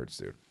back hurts,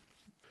 dude.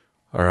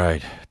 All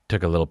right,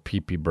 took a little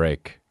pee-pee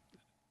break.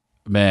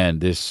 Man,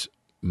 this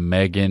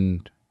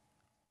Megan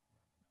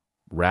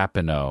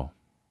Rapinoe.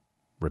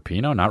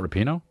 Rapinoe? Not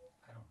Rapinoe?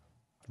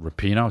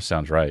 Rapinoe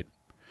sounds right.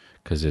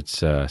 Because it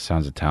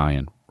sounds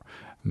Italian.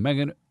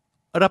 Megan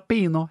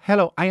Rapinoe.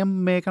 Hello, I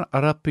am Megan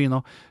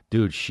Rapinoe.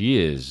 Dude, she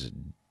is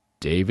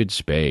David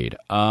Spade.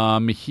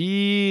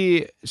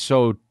 She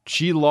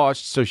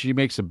lost, so she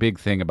makes a big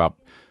thing about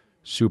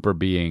super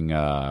being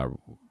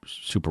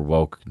super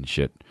woke and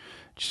shit.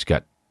 She's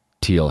got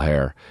teal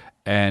hair.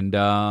 And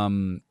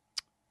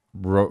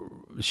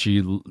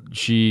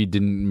she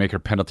didn't make her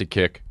penalty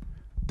kick.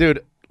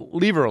 Dude,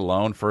 leave her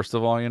alone, first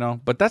of all, you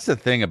know. But that's the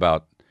thing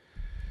about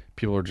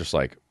people are just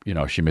like, you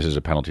know, she misses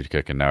a penalty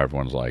kick and now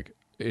everyone's like,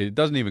 it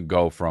doesn't even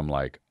go from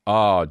like,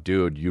 oh,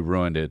 dude, you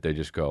ruined it. They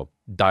just go,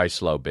 die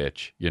slow,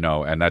 bitch, you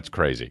know, and that's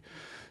crazy.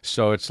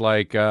 So it's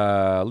like,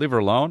 leave her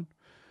alone.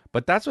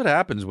 But that's what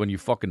happens when you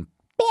fucking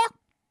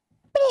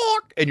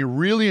and you're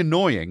really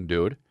annoying,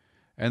 dude.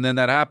 And then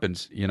that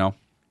happens, you know.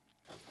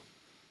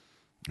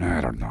 I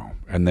don't know.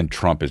 And then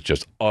Trump is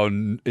just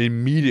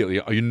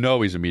immediately, you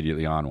know, he's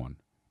immediately on one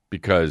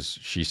because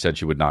she said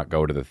she would not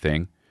go to the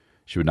thing.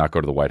 She would not go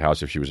to the White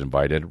House if she was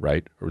invited,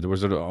 right? Or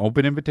was it an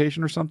open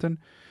invitation or something?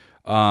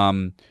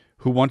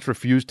 Who once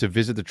refused to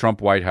visit the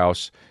Trump White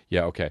House.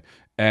 Yeah, okay.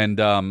 And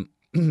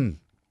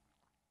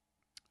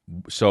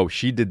so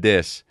she did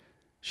this.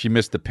 She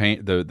missed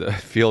the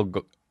field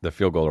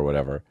goal or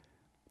whatever.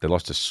 They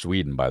lost to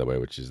Sweden, by the way,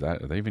 which is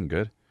that. Are they even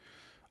good?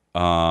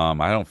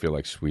 I don't feel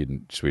like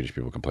Swedish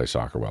people can play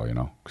soccer well, you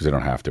know, because they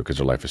don't have to, because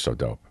their life is so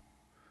dope.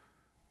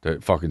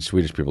 The fucking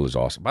Swedish people is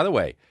awesome. By the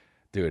way,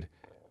 dude,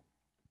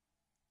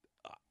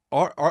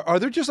 are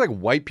there just like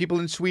white people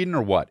in Sweden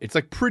or what? It's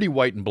like pretty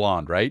white and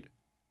blonde, right?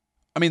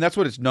 I mean, that's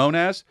what it's known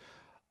as.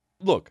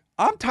 look,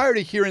 I'm tired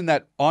of hearing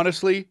that,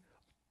 honestly.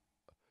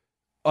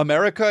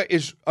 America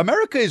is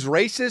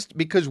racist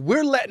because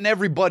we're letting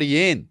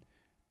everybody in.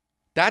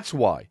 That's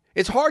why.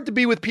 It's hard to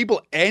be with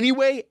people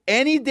anyway.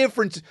 Any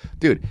difference.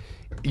 Dude,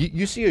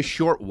 you see a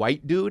short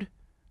white dude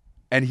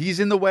and he's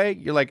in the way,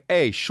 you're like,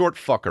 hey, short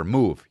fucker,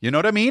 move. You know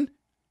what I mean?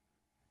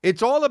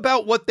 It's all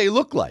about what they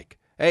look like.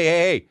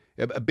 Hey,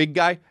 a big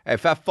guy, hey,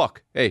 fat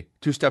fuck. Hey,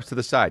 2 steps to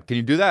the side. Can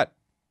you do that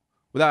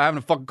without having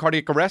a fucking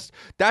cardiac arrest?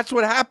 That's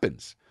what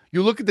happens.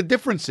 You look at the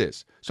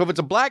differences. So if it's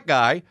a black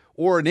guy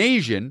or an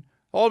Asian,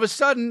 all of a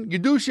sudden, you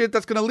do shit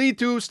that's going to lead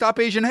to stop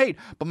Asian hate.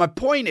 But my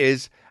point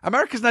is,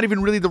 America's not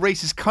even really the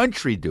racist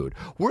country, dude.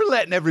 We're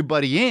letting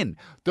everybody in.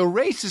 The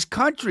racist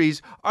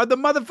countries are the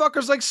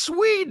motherfuckers like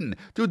Sweden.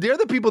 Dude, they're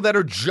the people that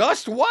are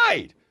just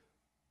white.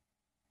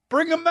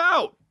 Bring them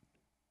out.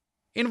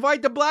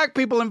 Invite the black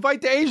people,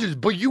 invite the Asians.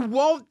 But you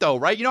won't, though,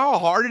 right? You know how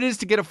hard it is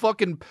to get a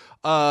fucking,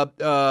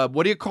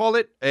 what do you call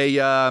it?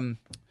 A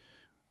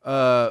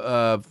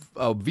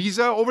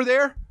visa over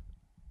there?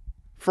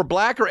 For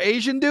black or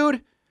Asian,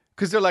 dude?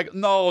 Because they're like,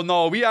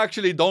 no, we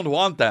actually don't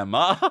want them.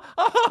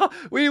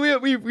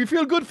 We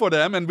feel good for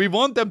them and we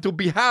want them to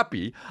be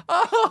happy.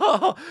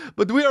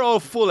 But we are all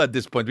full at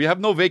this point. We have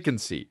no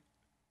vacancy.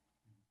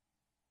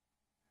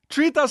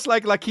 Treat us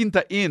like La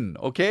Quinta Inn,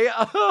 okay?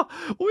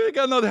 We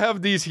cannot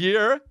have these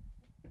here.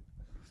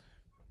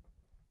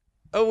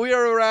 We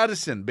are a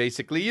Radisson,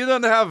 basically. You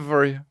don't have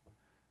very...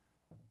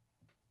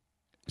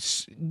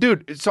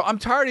 Dude, so I'm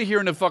tired of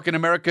hearing that fucking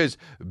America is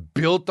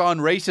built on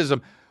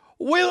racism.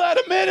 We let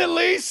them in at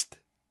least.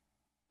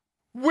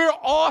 We're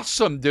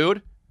awesome,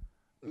 dude.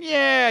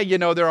 Yeah, you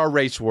know, there are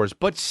race wars,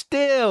 but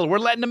still, we're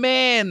letting them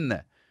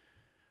in.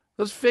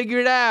 Let's figure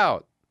it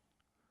out.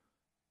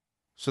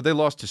 So they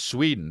lost to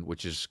Sweden,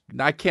 which is,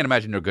 I can't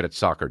imagine they're good at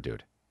soccer,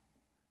 dude.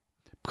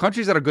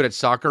 Countries that are good at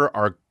soccer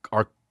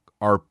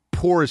are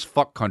poor as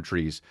fuck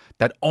countries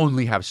that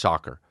only have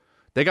soccer.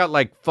 They got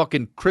like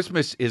fucking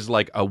Christmas is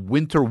like a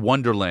winter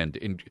wonderland.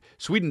 In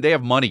Sweden, they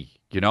have money,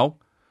 you know?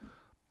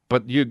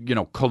 But you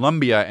know,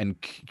 Colombia and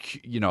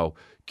you know,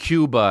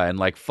 Cuba and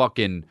like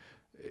fucking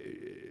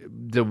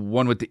the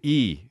one with the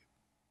E,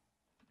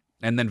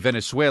 and then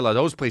Venezuela.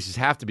 Those places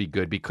have to be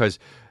good because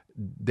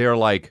they're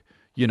like,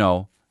 you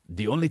know,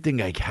 the only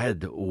thing I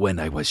had when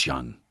I was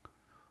young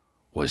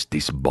was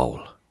this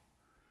ball,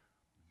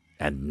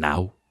 and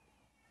now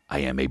I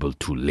am able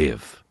to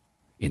live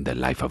in the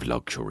life of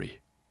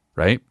luxury,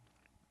 right?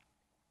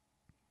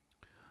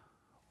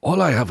 All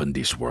I have in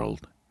this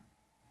world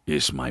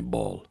is my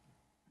ball.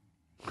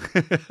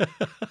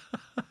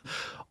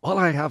 all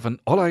I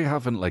haven't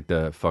like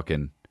the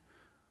fucking.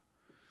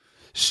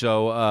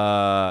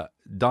 So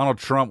Donald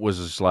Trump was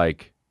just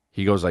like,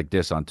 he goes like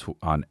this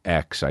on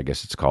X, I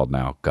guess it's called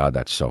now. God,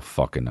 that's so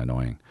fucking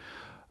annoying.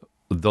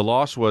 The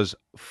loss was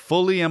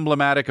fully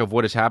emblematic of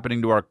what is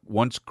happening to our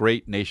once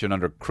great nation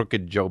under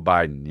crooked Joe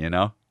Biden, you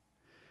know?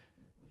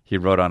 He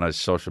wrote on his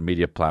social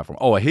media platform.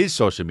 Oh, his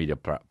social media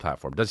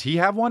platform. Does he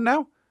have one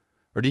now?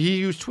 Or did he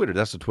use Twitter?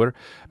 That's the Twitter.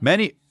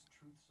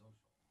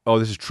 Oh,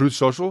 this is Truth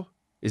Social?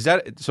 Is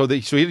that so? So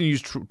he didn't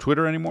use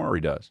Twitter anymore, or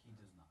he does? He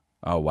does not.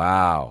 Oh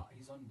wow.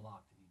 He's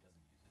unblocked and he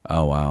doesn't use it.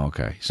 Oh wow.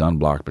 Okay, he's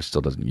unblocked but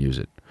still doesn't use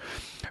it.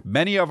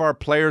 Many of our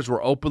players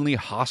were openly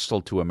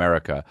hostile to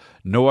America.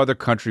 No other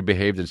country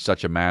behaved in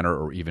such a manner,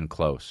 or even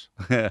close.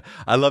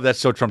 I love that.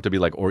 So Trump to be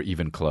like, or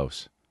even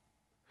close.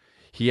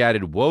 He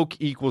added, "Woke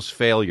equals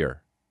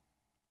failure."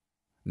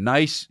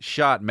 Nice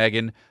shot,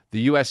 Megan.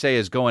 The USA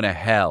is going to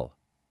hell.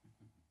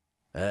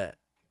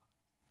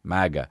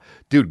 MAGA.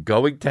 Dude,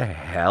 going to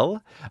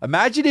hell?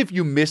 Imagine if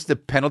you missed the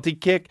penalty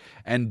kick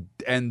and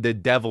the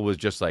devil was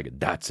just like,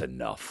 that's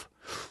enough.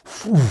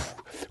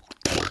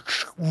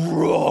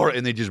 Roar,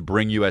 and they just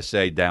bring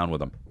USA down with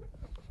them.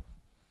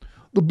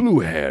 The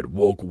blue-haired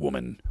woke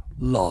woman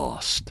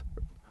lost.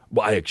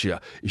 Well, actually,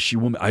 is she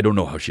woman? I don't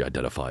know how she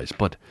identifies,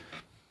 but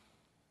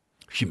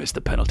she missed the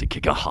penalty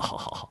kick.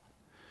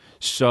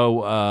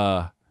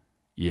 So,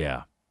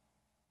 yeah.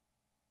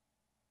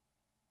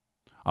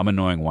 I'm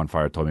annoying. One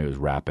fire told me it was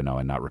Rapinoe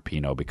and not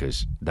Rapino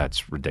because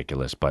that's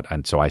ridiculous.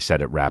 And so I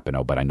said it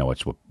Rapinoe, but I know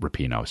it's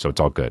Rapino, so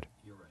it's all good.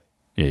 You're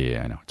right.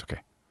 Yeah, I know. It's okay.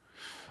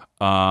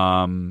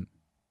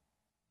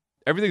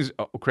 Everything's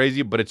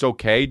crazy, but it's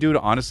okay, dude.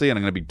 Honestly, and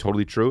I'm going to be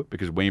totally true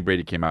because Wayne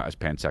Brady came out as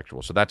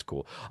pansexual, so that's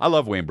cool. I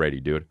love Wayne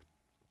Brady, dude.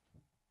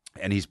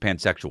 And he's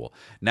pansexual.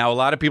 Now, a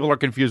lot of people are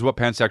confused what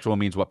pansexual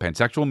means. What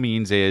pansexual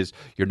means is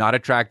you're not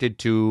attracted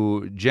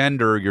to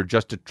gender. You're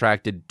just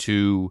attracted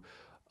to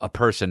a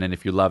person, and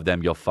if you love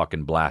them, you'll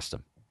fucking blast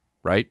them,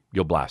 right?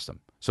 You'll blast them.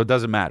 So it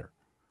doesn't matter.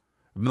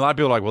 A lot of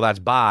people are like, well, that's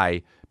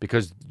bi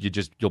because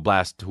you'll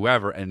blast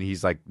whoever. And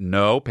he's like,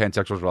 no.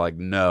 Pansexuals are like,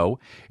 no.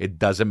 It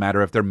doesn't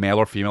matter if they're male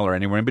or female or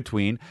anywhere in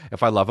between.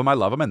 If I love them, I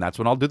love them, and that's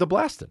when I'll do the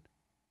blasting.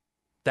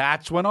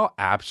 That's when I'll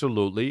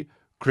absolutely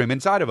crim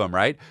inside of them,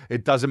 right?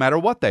 It doesn't matter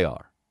what they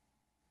are.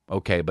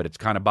 Okay, but it's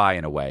kind of bi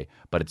in a way,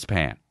 but it's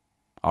pan.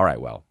 All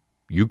right, well.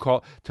 You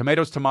call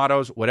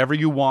tomatoes, whatever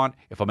you want.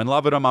 If I'm in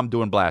love with them, I'm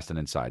doing blasting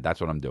inside.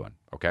 That's what I'm doing,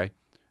 okay?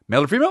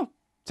 Male or female?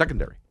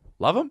 Secondary.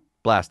 Love them?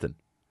 blasting.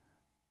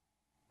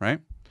 Right?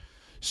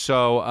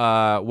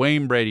 So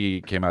Wayne Brady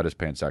came out as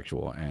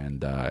pansexual, and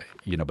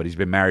but he's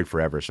been married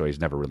forever, so he's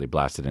never really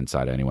blasted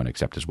inside anyone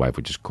except his wife,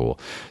 which is cool.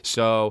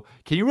 So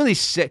can you really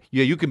say,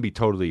 you can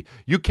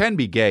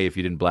be gay if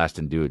you didn't blast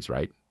in dudes,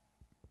 right?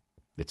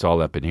 It's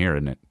all up in here,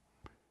 isn't it?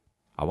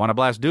 I want to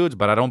blast dudes,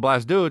 but I don't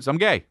blast dudes. I'm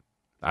gay.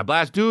 I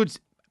blast dudes,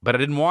 but I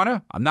didn't want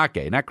to. I'm not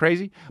gay. Isn't that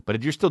crazy?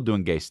 But you're still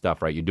doing gay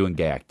stuff, right? You're doing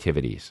gay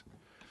activities.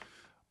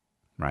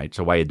 Right?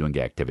 So why are you doing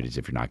gay activities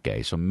if you're not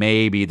gay? So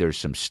maybe there's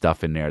some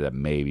stuff in there that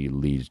maybe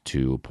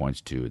points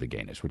to the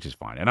gayness, which is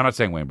fine. And I'm not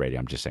saying Wayne Brady.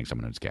 I'm just saying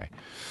someone who's gay.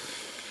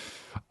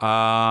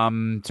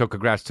 So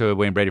congrats to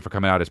Wayne Brady for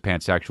coming out as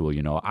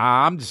pansexual.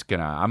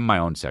 I'm my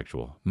own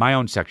sexual. My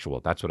own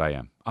sexual. That's what I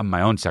am. I'm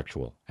my own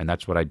sexual. And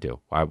that's what I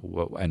do.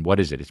 And what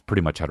is it? It's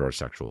pretty much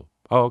heterosexual.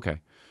 Oh, okay.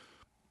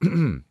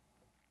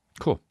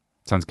 Cool.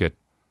 Sounds good.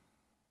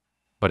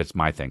 But it's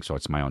my thing, so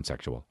it's my own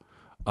sexual.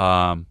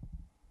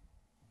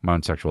 My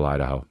own sexual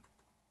Idaho.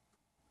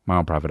 My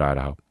own private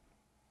Idaho.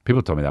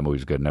 People told me that movie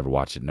was good. Never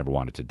watched it. Never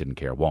wanted to. Didn't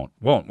care. Won't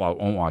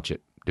watch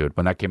it, dude.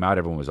 When that came out,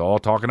 everyone was all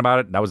talking about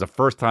it. That was the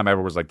first time I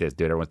ever was like this,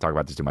 dude. Everyone's talking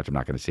about this too much. I'm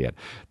not going to see it,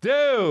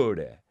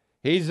 dude.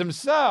 He's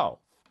himself.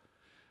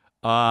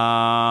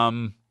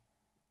 That's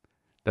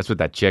what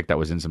that chick that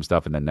was in some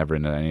stuff and then never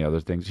into any other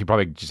things. She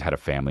probably just had a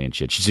family and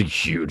shit. She's a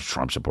huge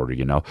Trump supporter,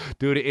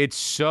 dude. It's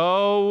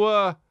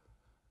so.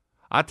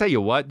 I'll tell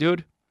you what,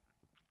 dude.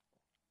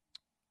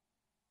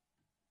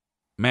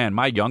 Man,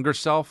 my younger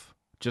self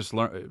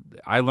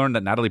I learned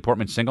that Natalie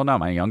Portman's single now.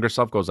 My younger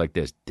self goes like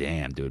this.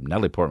 Damn, dude.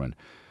 Natalie Portman,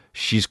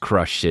 she's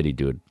crushed city,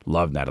 dude.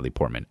 Love Natalie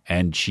Portman.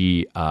 And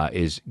she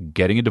is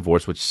getting a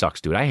divorce, which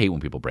sucks, dude. I hate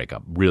when people break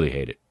up. Really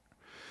hate it.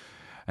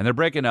 And they're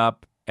breaking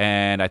up,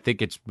 and I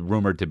think it's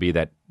rumored to be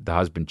that the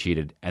husband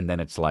cheated. And then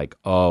it's like,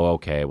 oh,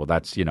 okay, well,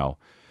 that's, it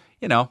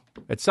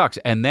sucks.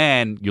 And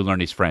then you learn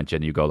he's French,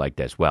 and you go like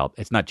this. Well,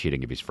 it's not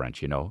cheating if he's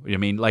French, I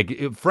mean,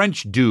 like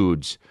French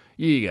dudes,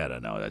 you got to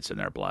know that's in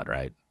their blood,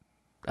 right?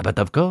 But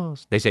of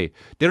course. They say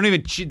they don't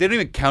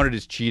even count it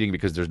as cheating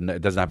because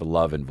it doesn't have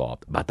love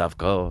involved. But of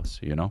course,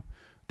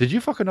 Did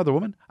you fuck another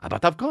woman?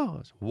 But of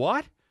course.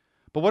 What?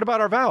 But what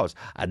about our vows?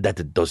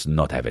 That does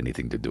not have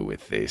anything to do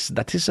with this.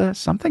 That is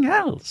something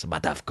else.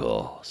 But of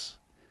course.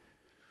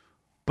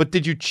 But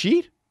did you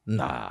cheat?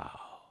 No.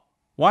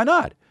 Why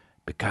not?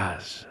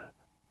 Because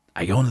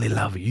I only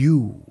love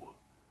you.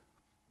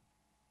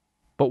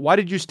 But why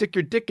did you stick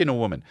your dick in a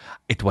woman?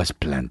 It was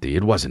plenty.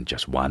 It wasn't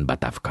just one,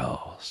 but of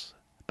course.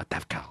 But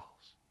of course.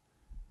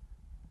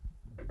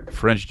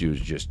 French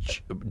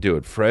dudes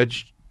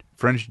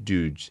French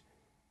dudes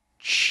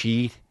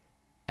cheat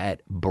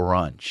at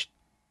brunch.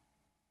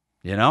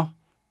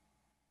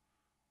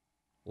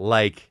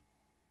 Like,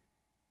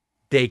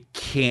 they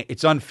can't.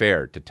 It's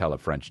unfair to tell a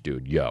French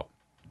dude, yo,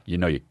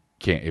 you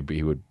can't.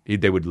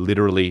 They would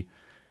literally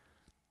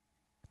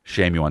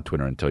shame you on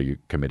Twitter until you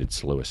committed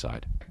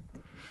suicide.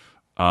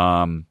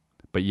 But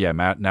yeah,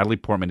 Natalie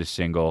Portman is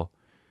single,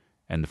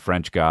 and the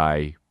French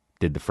guy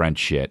did the French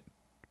shit.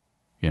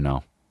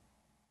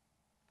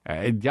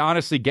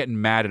 Honestly,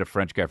 getting mad at a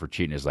French guy for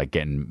cheating is like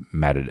getting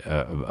mad at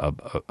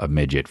a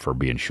midget for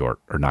being short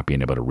or not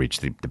being able to reach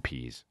the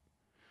P's.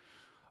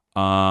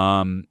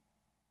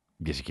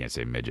 Guess you can't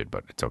say midget,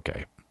 but it's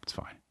okay. It's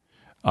fine.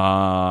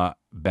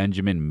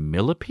 Benjamin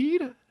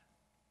Millipede?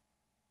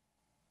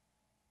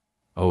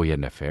 Oh, he had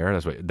an affair?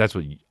 That's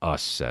what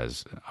Us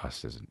says.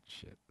 Us isn't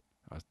shit.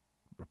 Us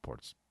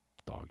reports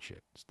dog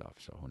shit stuff,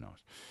 so who knows?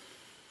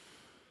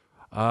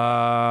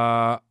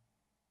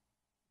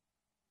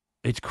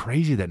 It's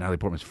crazy that Natalie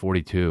Portman's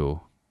 42.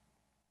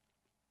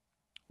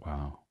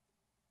 Wow.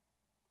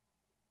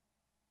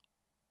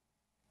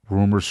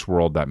 Rumors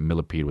swirled that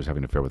Millipede was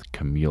having an affair with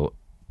Camille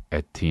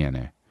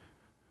Etienne,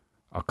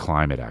 a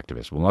climate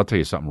activist. Well, I'll tell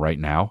you something right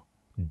now.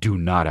 Do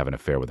not have an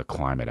affair with a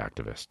climate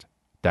activist.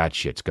 That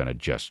shit's going to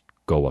just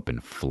go up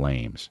in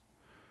flames.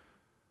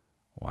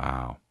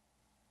 Wow.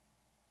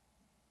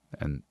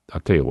 And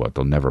I'll tell you what,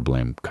 they'll never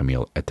blame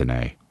Camille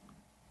Etienne,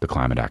 the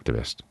climate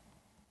activist.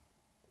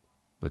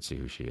 Let's see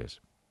who she is.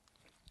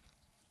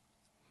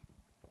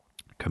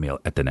 Camille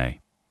Etienne.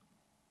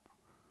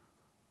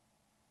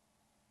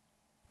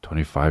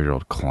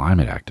 25-year-old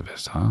climate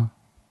activist, huh?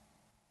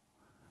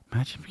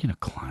 Imagine being a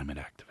climate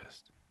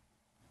activist.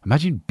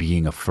 Imagine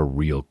being a for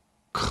real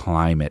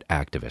climate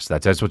activist.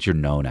 That's what you're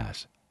known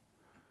as.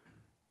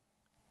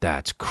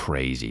 That's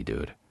crazy,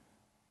 dude.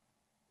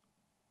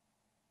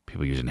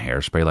 People using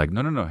hairspray like,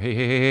 no.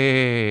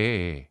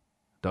 Hey.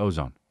 The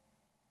ozone.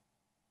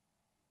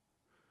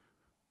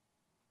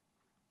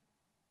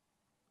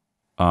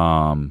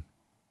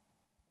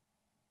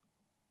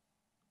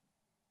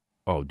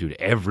 Oh, dude,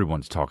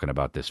 everyone's talking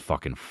about this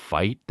fucking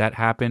fight that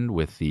happened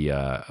with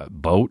the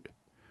boat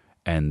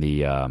and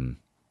the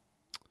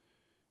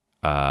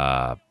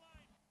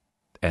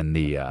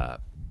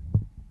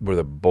where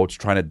the boat's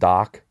trying to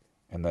dock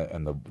and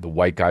the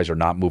white guys are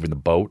not moving the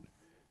boat.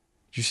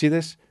 Did you see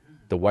this?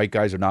 The white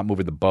guys are not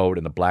moving the boat,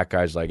 and the black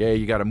guys like, hey,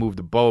 you got to move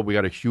the boat. We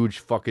got a huge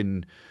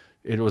fucking.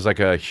 It was like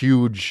a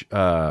huge.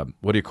 What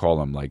do you call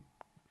them? Like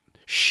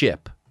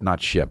ship,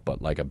 not ship,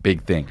 but like a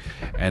big thing.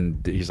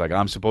 And he's like,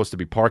 I'm supposed to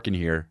be parking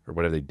here or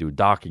whatever they do,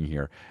 docking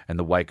here. And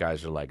the white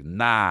guys are like,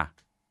 nah.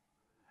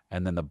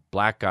 And then the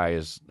black guy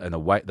and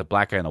the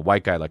black guy and the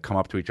white guy like come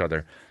up to each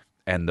other,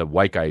 and the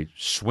white guy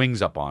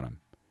swings up on him,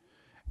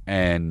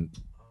 and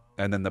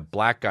then the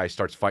black guy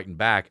starts fighting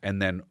back,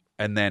 and then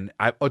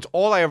it's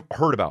all I have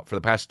heard about for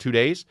the past 2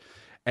 days,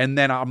 and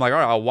then I'm like, all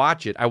right, I'll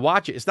watch it. I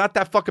watch it. It's not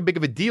that fucking big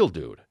of a deal,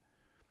 dude.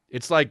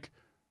 It's like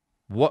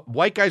what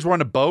white guys were on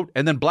a boat,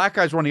 and then black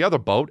guys were on the other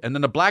boat, and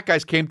then the black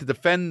guys came to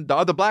defend the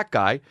other black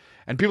guy,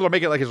 and people are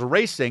making it like it's a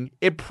race thing.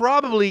 It's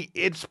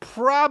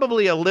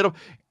probably a little.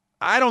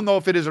 I don't know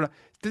if it is or not.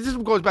 This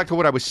goes back to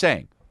what I was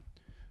saying.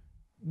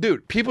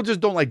 Dude, people just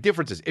don't like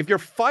differences. If you're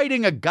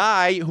fighting a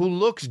guy who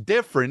looks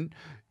different,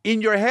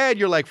 in your head,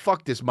 you're like,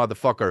 fuck this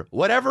motherfucker,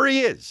 whatever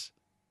he is.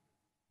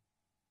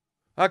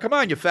 Come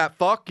on, you fat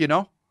fuck, you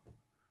know?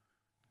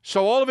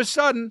 So all of a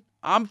sudden,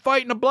 I'm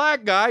fighting a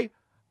black guy.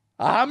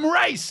 I'm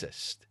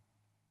racist.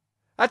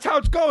 That's how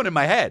it's going in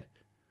my head.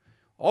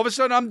 All of a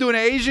sudden,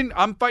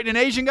 I'm fighting an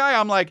Asian guy.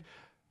 I'm like,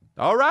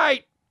 all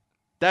right,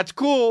 that's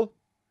cool.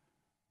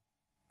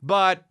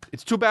 But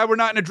it's too bad we're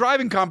not in a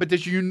driving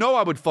competition. You know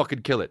I would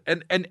fucking kill it.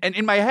 And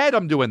in my head,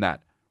 I'm doing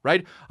that,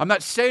 right? I'm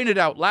not saying it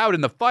out loud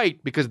in the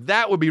fight because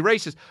that would be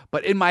racist.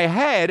 But in my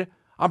head,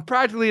 I'm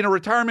practically in a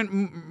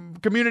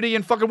retirement community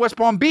in fucking West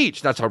Palm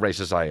Beach. That's how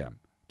racist I am.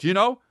 Do you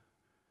know?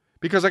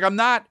 Because like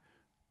I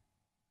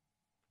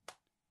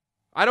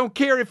don't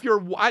care if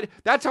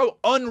that's how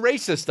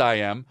unracist I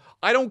am.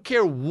 I don't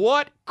care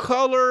what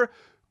color,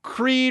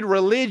 creed,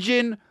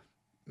 religion,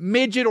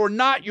 midget or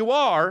not you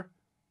are.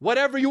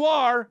 Whatever you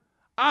are,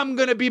 I'm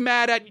going to be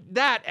mad at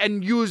that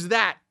and use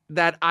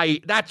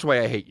that's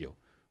why I hate you.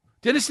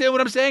 Do you understand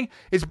what I'm saying?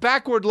 It's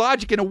backward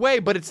logic in a way,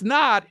 but it's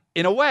not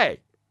in a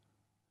way.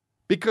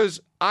 Because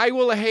I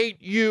will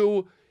hate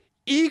you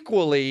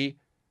equally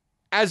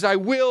as I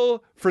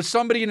will for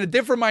somebody in a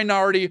different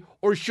minority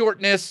or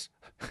shortness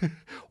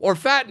or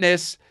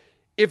fatness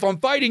if I'm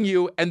fighting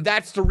you, and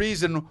that's the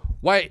reason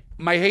why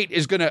my hate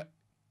is going to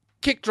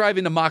kick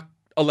driving the Mach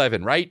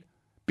 11, right?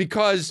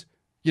 Because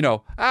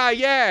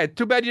yeah,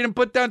 too bad you didn't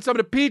put down some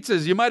of the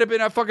pizzas. You might have been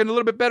a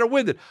little bit better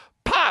with it.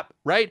 Pop,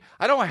 right?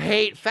 I don't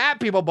hate fat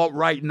people, but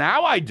right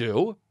now I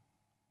do.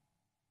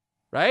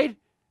 Right?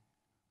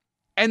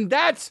 And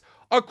that's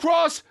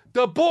across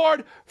the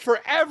board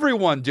for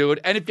everyone, dude.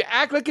 And if you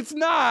act like it's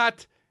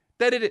not,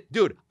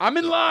 dude, I'm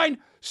in line,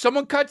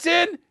 someone cuts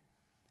in,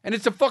 and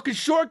it's a fucking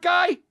short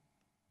guy.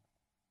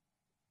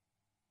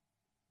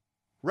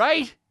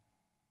 Right?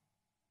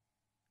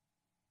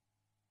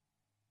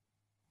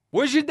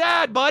 Where's your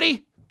dad,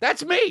 buddy?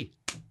 That's me.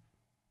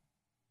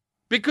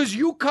 Because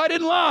you cut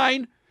in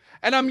line,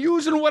 and I'm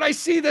using what I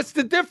see that's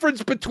the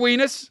difference between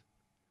us.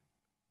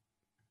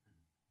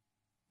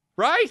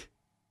 Right?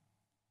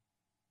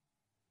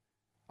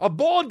 A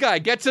bald guy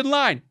gets in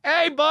line.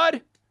 Hey,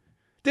 bud,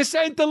 this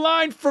ain't the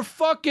line for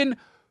fucking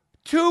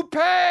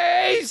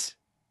toupees.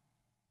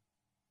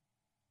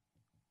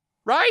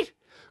 Right?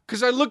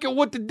 Because I look at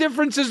what the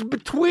difference is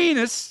between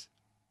us.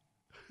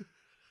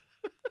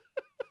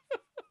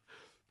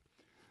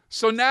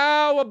 So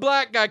now a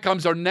black guy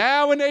comes, or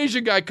now an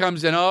Asian guy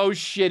comes in. Oh,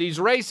 shit, he's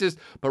racist.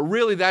 But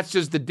really, that's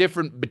just the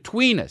difference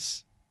between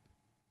us.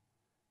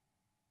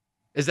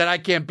 Is that I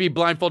can't be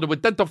blindfolded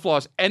with dental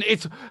floss. And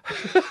it's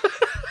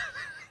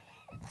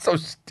so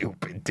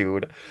stupid,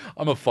 dude.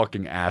 I'm a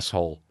fucking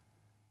asshole.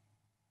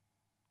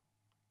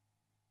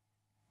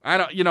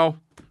 Because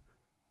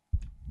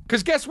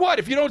guess what?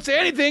 If you don't say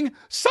anything,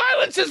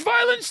 silence is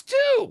violence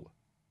too.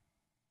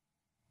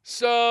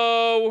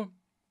 So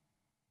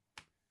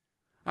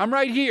I'm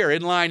right here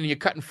in line and you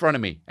cut in front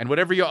of me. And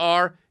whatever you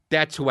are,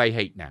 that's who I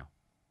hate now.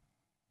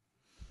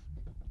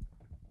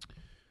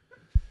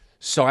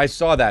 So I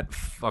saw that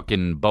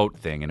fucking boat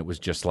thing and it was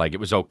just like, it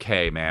was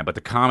okay, man. But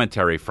the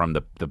commentary from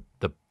the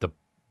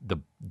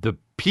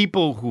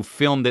people who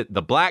filmed it,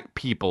 the black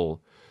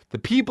people, the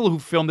people who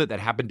filmed it that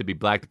happened to be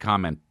black, the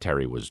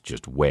commentary was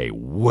just way,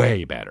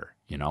 way better,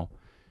 you know?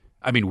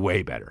 I mean,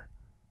 way better.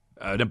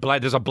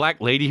 There's a black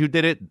lady who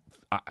did it.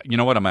 You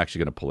know what? I'm actually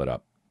going to pull it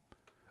up.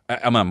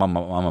 I'm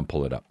gonna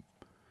pull it up.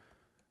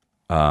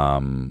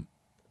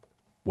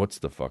 What's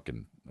the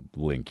fucking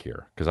link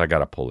here? Because I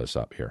gotta pull this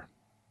up here.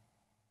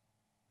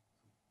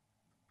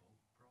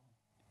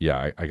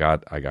 Yeah, I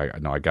got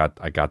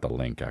the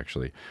link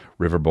actually.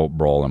 Riverboat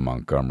Brawl in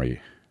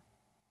Montgomery.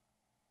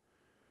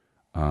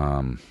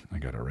 I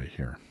got it right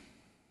here.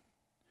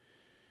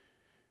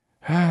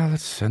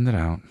 Let's send it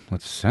out.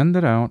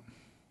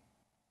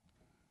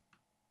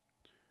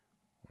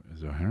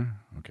 Is it here?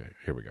 Okay,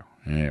 here we go.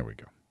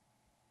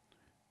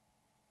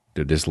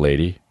 Dude, this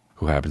lady,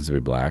 who happens to be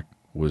black,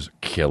 was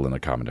killing the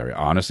commentary.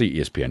 Honestly,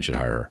 ESPN should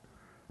hire her.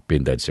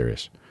 Being dead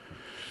serious.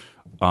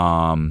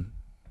 Oh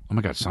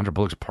my God, Sandra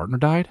Bullock's partner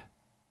died?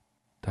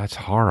 That's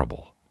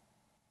horrible.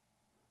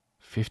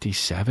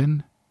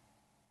 57?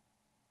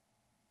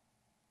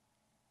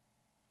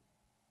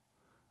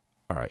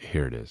 All right,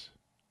 here it is.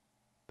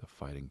 The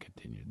fighting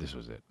continued. This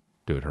was it.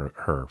 Dude,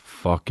 her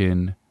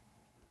fucking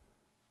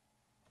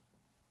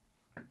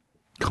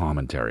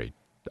commentary.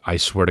 I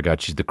swear to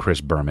God, she's the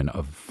Chris Berman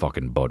of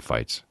fucking boat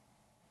fights.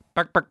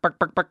 Back.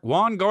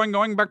 Juan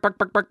going, back.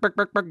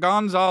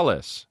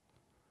 Gonzalez.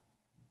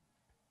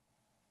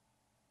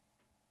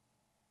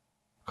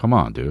 Come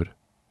on, dude.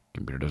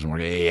 Computer doesn't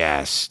work.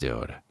 Yes,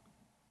 dude.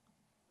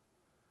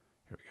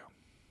 Here we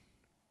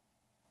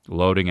go.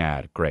 Loading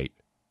ad. Great.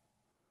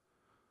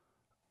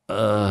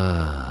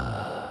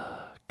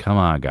 Come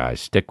on, guys.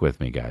 Stick with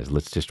me, guys.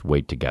 Let's just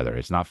wait together.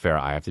 It's not fair.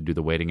 I have to do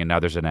the waiting, and now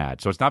there's an ad.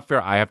 So it's not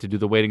fair. I have to do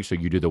the waiting, so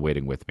you do the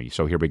waiting with me.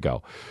 So here we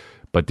go.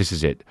 But this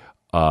is it.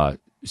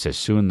 It says,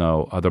 soon,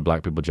 though, other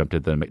black people jumped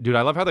into the... Dude,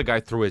 I love how the guy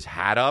threw his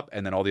hat up,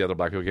 and then all the other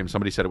black people came.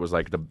 Somebody said it was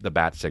like the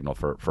bat signal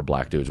for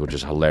black dudes, which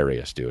is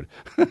hilarious, dude.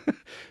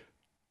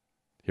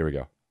 Here we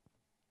go.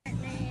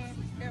 Man,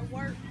 at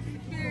work,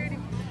 security,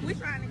 we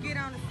trying to get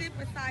on the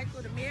zipper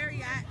cycle, the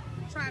Marriott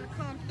trying to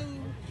come through,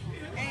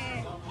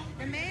 and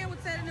the man was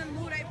telling them to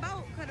move their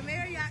boat because the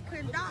Marriott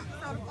couldn't dock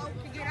so the boat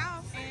could get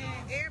off,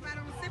 and everybody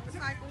on the zipper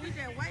cycle, we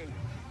just wait.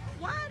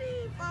 Why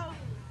these folks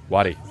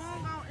Waddy.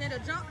 and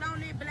jumped on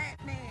this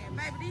black man,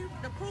 baby?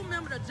 The crew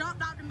member that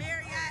jumped off the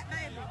Marriott,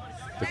 baby.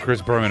 The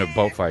Chris Berman of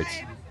boat fights.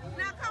 Baby.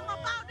 Now come up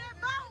out that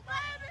boat,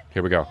 baby.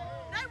 Here we go.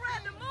 They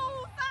ready to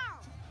move some.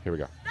 Here we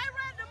go. They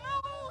ready to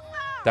move some.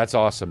 That's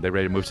awesome. They're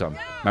ready to move something.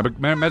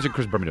 Imagine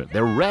Chris Berman doing it.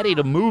 They're ready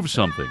to move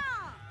something.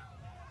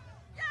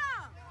 Yeah.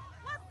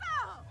 What's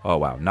up? Oh,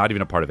 wow. Not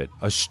even a part of it.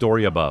 A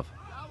story above.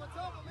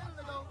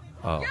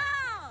 Oh. Yeah.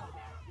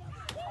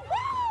 Woo!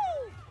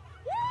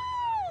 Woo!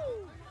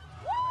 Woo!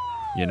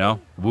 You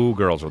know? Woo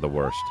girls are the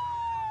worst.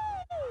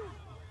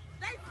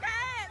 They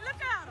scared. Look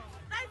at them.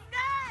 They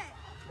scared.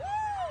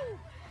 Woo!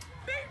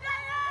 Beat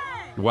their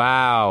ass.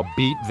 Wow.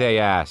 Beat they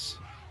ass.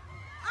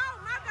 Oh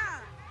my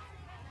God.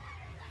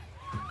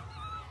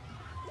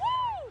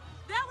 Woo!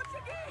 That what you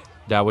get.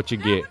 That what you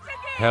get.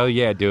 Hell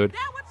yeah, dude.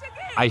 That what you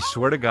get. I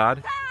swear to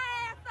God. Tear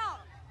her ass up.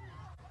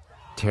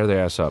 Tear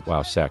their ass up.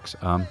 Wow, sex.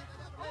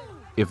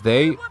 If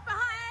they... Whooping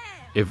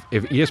her ass.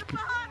 If ESP...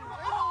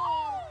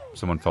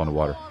 Someone fell in the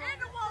water. In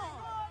the wall.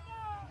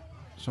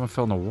 Someone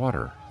fell in the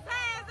water. Tear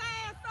his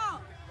ass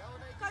up.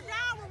 Cause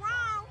y'all were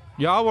wrong.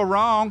 Y'all were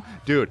wrong.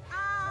 Dude,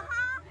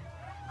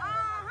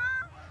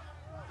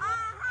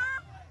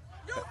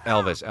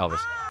 Elvis.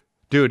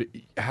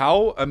 Dude,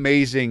 how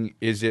amazing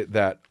is it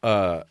that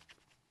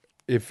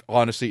if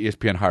honestly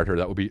ESPN hired her,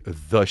 that would be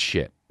the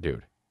shit,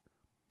 dude.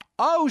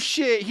 Oh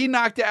shit, he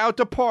knocked it out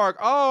the park.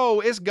 Oh,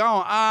 it's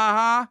gone.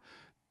 Uh-huh.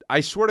 I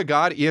swear to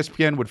God,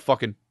 ESPN would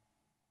fucking...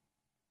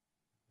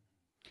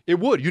 It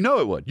would. You know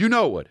it would. You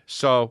know it would.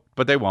 So,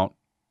 but they won't.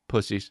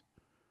 Pussies.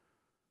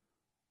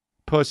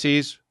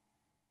 Pussies.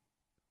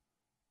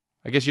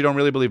 I guess you don't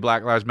really believe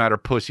Black Lives Matter,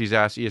 pussies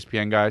ass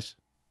ESPN guys.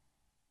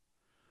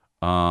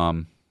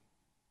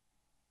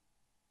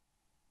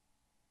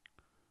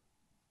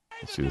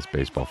 Let's see this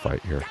baseball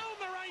fight here.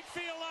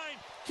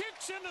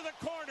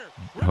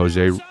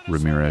 Jose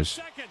Ramirez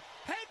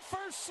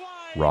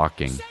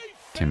rocking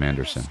Tim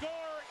Anderson.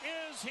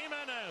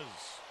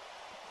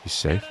 He's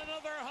safe.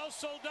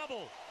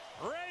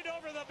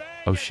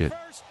 Oh shit.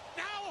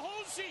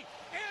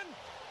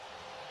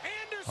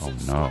 Oh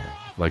no.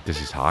 Like this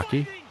is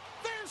hockey?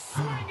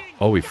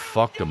 Oh, he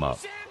fucked him up.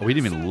 Oh, he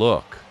didn't even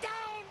look.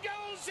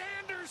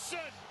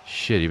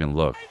 Shit, even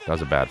look. That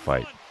was a bad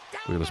fight.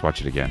 Wait, let's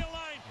watch it again.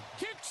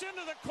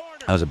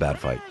 That was a bad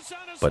fight,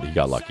 but he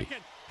got lucky.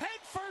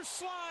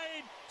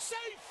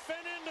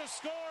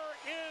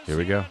 Here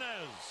we go.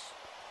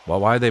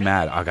 Well, why are they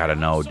mad? I gotta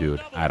know, dude.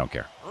 I don't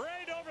care.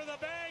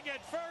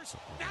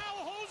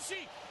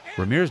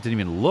 Ramirez didn't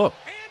even look.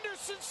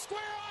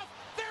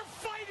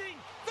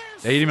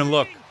 He didn't even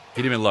look.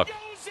 He didn't even look.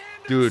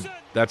 Dude,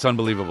 that's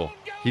unbelievable.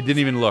 He didn't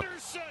even look.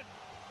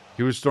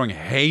 He was throwing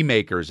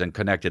haymakers and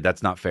connected.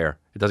 That's not fair.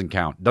 It doesn't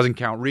count. Doesn't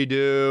count.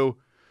 Redo.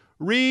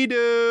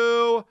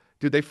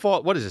 Dude, they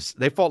fought. What is this?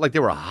 They fought like they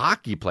were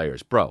hockey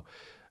players. Bro,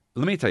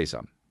 let me tell you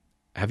something.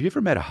 Have you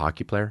ever met a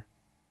hockey player?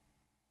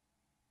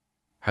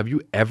 Have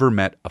you ever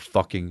met a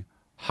fucking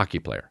hockey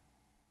player?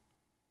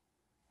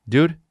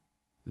 Dude,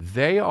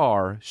 they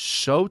are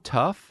so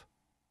tough.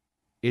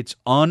 It's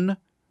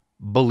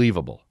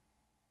unbelievable.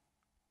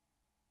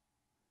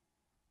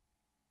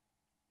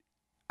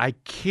 I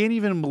can't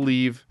even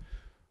believe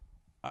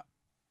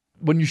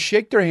when you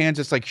shake their hands,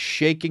 it's like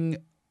shaking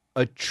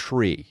a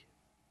tree.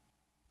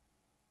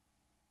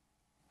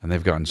 And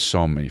they've gotten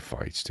so many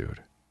fights,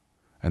 dude.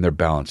 And their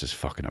balance is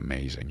fucking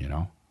amazing, you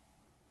know?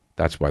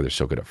 That's why they're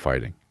so good at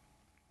fighting.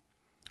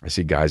 I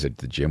see guys at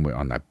the gym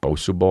on that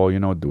Bosu ball, you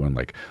know, doing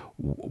like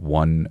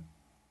one-handed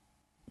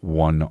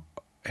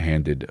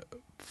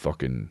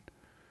fucking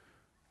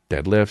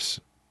deadlifts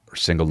or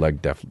single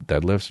leg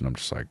deadlifts. And I'm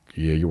just like,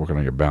 yeah, you're working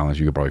on your balance.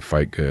 You could probably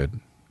fight good.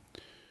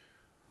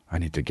 I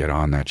need to get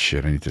on that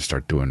shit. I need to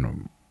start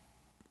doing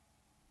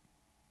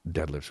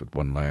deadlifts with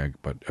one leg,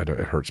 but it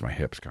hurts my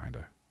hips kind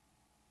of.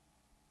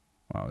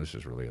 Wow, this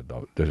is really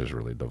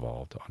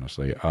devolved,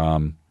 honestly.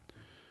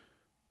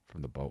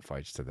 From the boat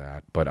fights to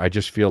that, but I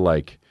just feel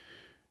like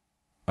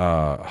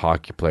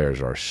hockey players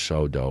are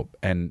so dope,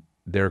 and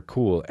they're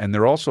cool. And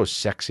they're also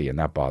sexy, and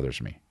that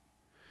bothers me.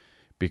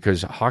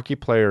 Because hockey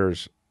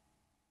players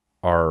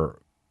are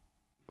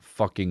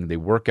fucking, they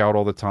work out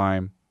all the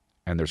time,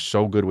 and they're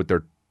so good with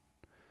their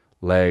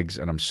legs,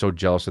 and I'm so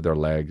jealous of their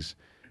legs.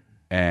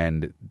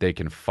 And they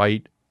can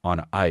fight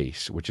on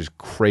ice, which is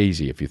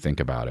crazy if you think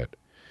about it.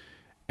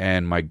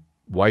 And my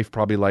wife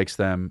probably likes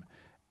them.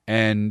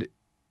 And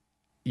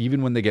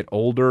even when they get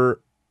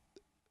older,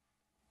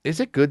 is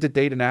it good to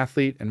date an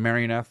athlete and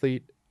marry an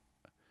athlete?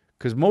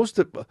 Because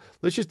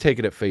let's just take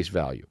it at face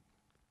value.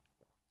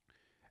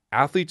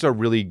 Athletes are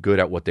really good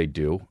at what they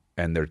do,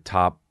 and they're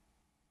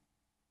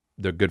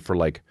good for,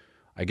 like,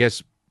 I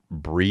guess,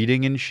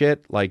 breeding and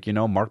shit. Like,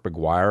 Mark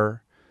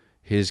McGuire,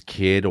 his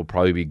kid will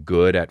probably be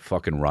good at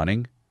fucking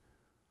running,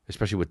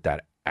 especially with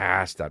that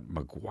ass that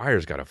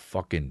McGuire's got a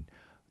fucking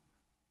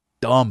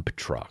dump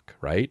truck,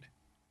 right?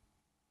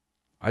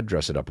 I'd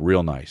dress it up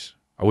real nice.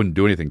 I wouldn't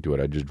do anything to it.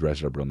 I'd just dress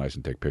it up real nice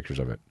and take pictures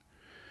of it.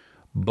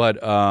 But,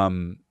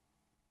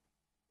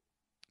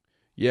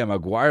 yeah,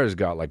 McGuire's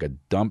got like a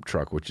dump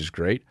truck, which is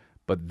great.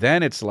 But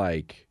then it's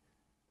like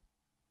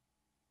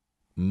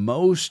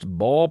most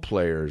ball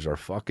players are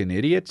fucking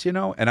idiots,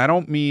 And I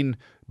don't mean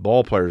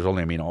ball players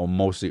only. I mean,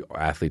 mostly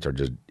athletes are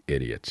just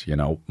idiots,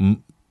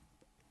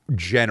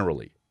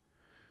 generally.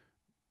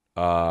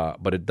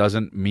 But it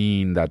doesn't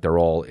mean that they're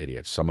all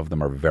idiots. Some of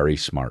them are very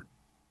smart.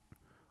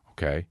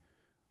 Okay?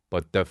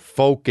 But the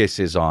focus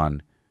is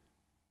on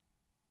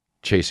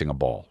chasing a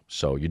ball.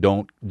 So you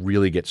don't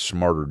really get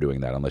smarter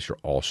doing that unless you're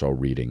also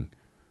reading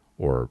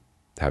or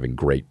having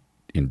great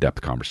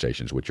in-depth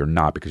conversations, which you're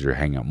not, because you're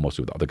hanging out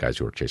mostly with other guys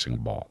who are chasing a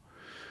ball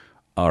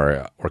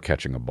or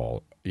catching a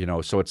ball.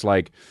 So it's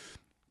like,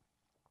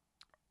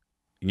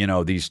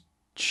 these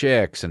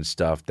chicks and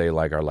stuff, they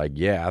are like,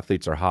 yeah,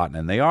 athletes are hot,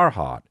 and they are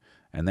hot,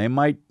 and they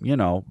might,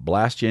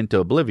 blast you into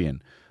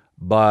oblivion,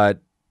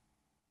 but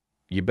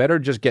you better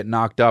just get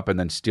knocked up and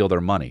then steal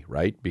their money,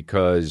 right?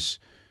 Because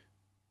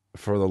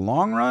for the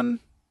long run,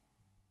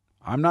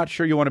 I'm not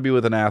sure you want to be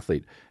with an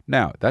athlete.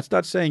 Now, that's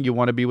not saying you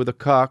want to be with a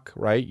cuck,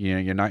 right?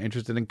 You're not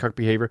interested in cuck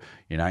behavior.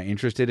 You're not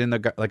interested in a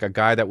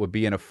guy that would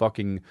be in a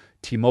fucking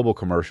T-Mobile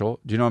commercial.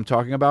 Do you know what I'm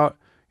talking about?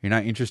 You're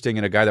not interested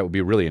in a guy that would be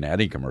really in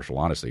any commercial,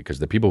 honestly, because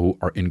the people who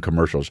are in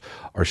commercials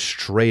are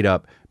straight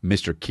up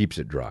Mr. Keeps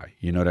It Dry.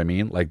 You know what I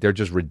mean? Like, they're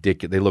just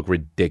ridiculous. They look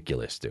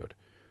ridiculous, dude.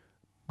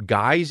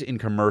 Guys in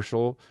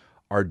commercial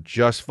are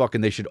just fucking,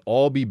 they should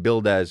all be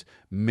billed as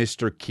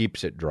Mr.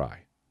 Keeps It Dry,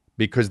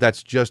 because they're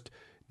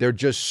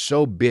just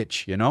so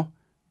bitch,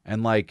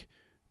 And like,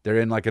 they're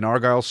in like an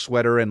Argyle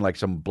sweater and like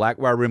some black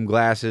wire rim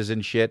glasses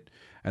and shit.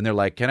 And they're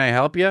like, can I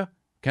help you?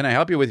 Can I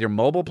help you with your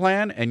mobile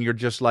plan? And you're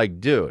just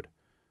like, dude,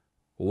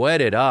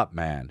 wet it up,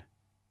 man.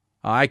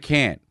 I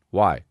can't.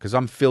 Why? Because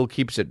I'm Phil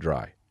Keeps It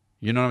Dry.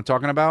 You know what I'm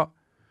talking about?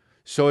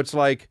 So it's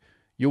like,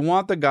 you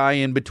want the guy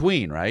in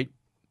between, right?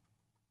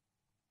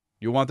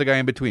 You want the guy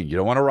in between. You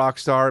don't want a rock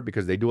star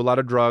because they do a lot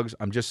of drugs.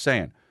 I'm just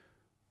saying.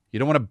 You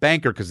don't want a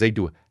banker because they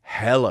do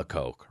hella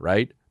coke,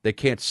 right? They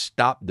can't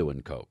stop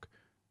doing coke.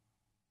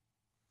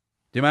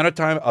 The amount of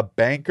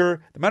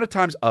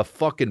times a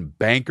fucking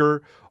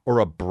banker or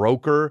a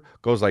broker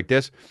goes like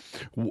this,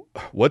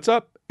 what's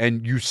up?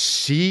 And you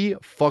see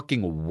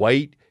fucking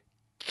white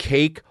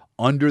cake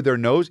under their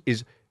nose,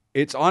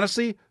 it's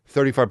honestly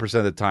 35%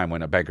 of the time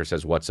when a banker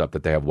says what's up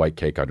that they have white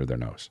cake under their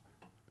nose.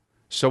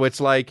 So it's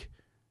like,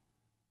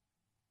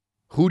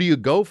 who do you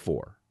go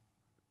for,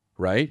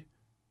 right?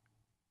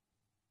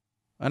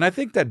 And I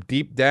think that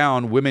deep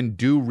down, women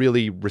do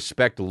really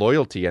respect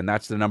loyalty, and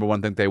that's the number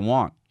one thing they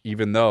want,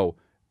 even though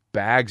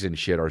bags and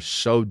shit are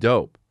so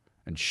dope,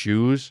 and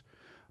shoes.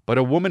 But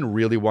a woman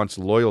really wants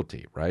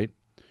loyalty, right?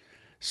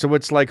 So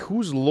it's like,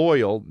 who's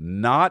loyal,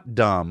 not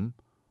dumb,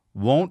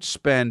 won't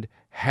spend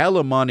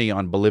hella money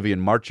on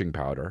Bolivian marching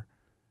powder,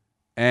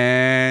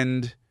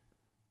 and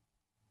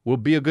will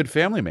be a good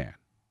family man,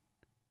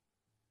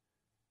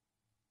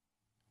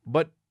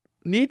 but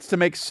needs to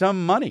make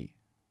some money.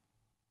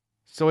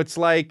 So it's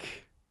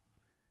like,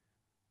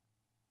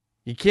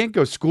 you can't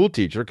go school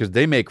teacher because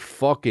they make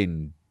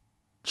fucking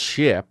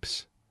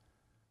chips.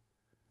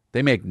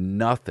 They make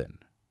nothing.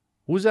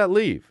 Who's that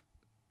leave?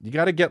 You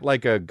got to get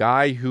like a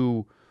guy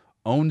who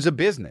owns a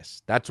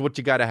business. That's what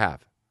you got to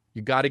have.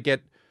 You got to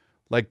get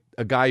like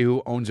a guy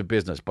who owns a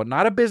business, but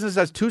not a business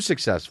that's too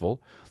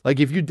successful. Like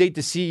if you date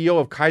the CEO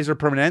of Kaiser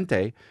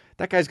Permanente,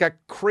 that guy's got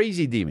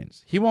crazy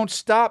demons. He won't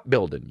stop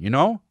building,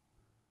 You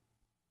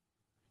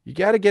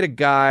got to get a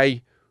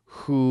guy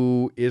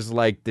who is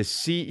like the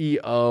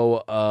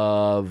CEO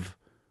of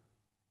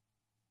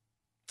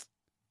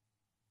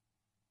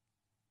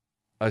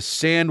a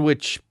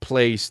sandwich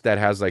place that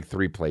has like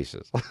 3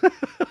 places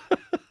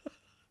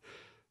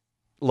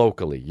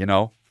locally,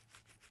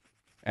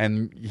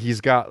 And he's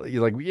got,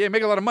 you're like, yeah,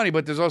 make a lot of money,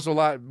 but there's also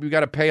we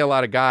got to pay a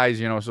lot of guys,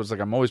 So it's like,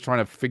 I'm always trying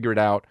to figure it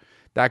out.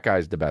 That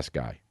guy's the best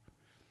guy.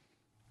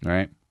 All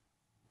right.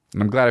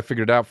 And I'm glad I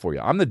figured it out for you.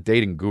 I'm the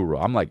dating guru.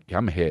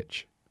 I'm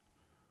Hitch.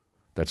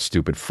 That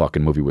stupid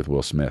fucking movie with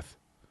Will Smith.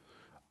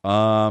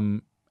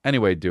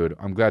 Anyway, dude,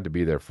 I'm glad to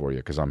be there for you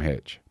because I'm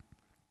Hitch.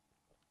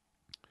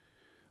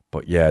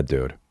 But yeah,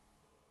 dude.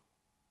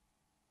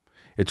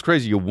 It's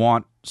crazy. You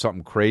want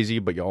something crazy,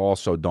 but you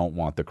also don't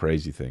want the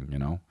crazy thing, you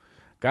know?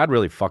 God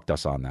really fucked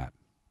us on that.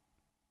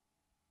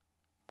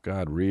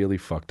 God really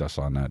fucked us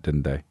on that,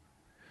 didn't they?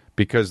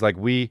 Because like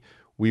we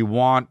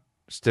want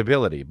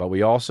stability, but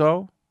we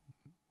also,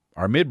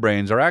 our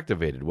midbrains are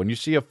activated. When you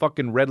see a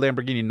fucking red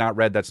Lamborghini, not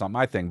red, that's not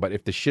my thing, but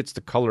if the shit's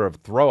the color of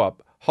throw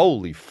up,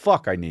 holy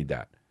fuck, I need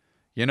that.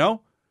 You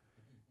know?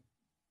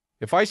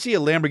 If I see a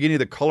Lamborghini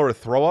the color of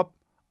throw up,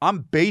 I'm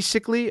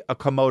basically a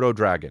Komodo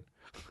dragon.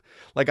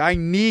 Like, I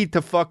need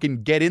to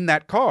fucking get in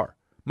that car.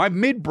 My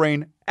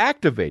midbrain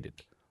activated.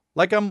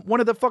 Like, I'm one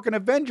of the fucking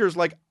Avengers.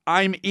 Like,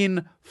 I'm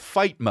in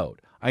fight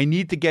mode. I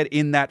need to get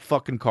in that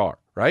fucking car,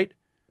 right?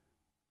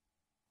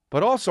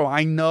 But also,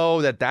 I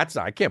know that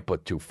I can't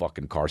put 2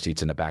 fucking car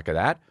seats in the back of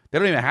that. They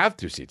don't even have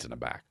 2 seats in the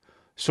back.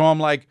 So I'm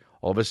like,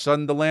 all of a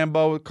sudden, the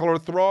Lambo color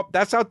throw up,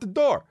 that's out the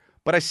door.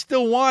 But I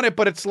still want it,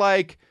 but it's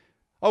like,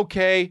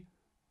 okay,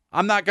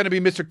 I'm not going to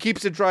be Mr.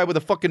 Keeps It Dry with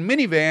a fucking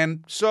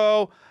minivan,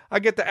 so I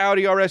get the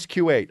Audi RS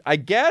Q8. I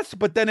guess,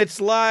 but then it's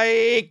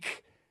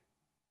like,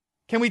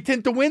 can we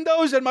tint the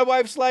windows? And my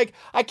wife's like,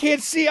 I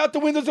can't see out the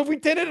windows if we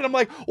tint it. And I'm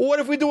like, well, what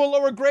if we do a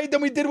lower grade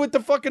than we did with the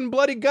fucking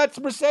Bloody Guts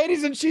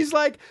Mercedes? And she's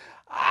like,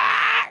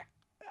 I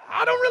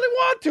don't really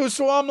want to.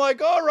 So I'm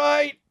like, all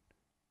right.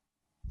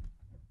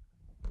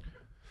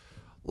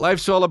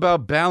 Life's all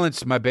about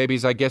balance, my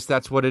babies. I guess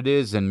that's what it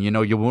is. And, you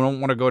know, you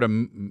don't want to go to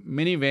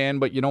minivan,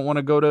 but you don't want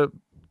to go to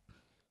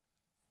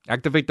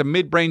activate the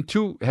midbrain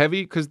too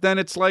heavy, because then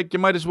it's like you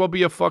might as well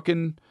be a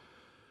fucking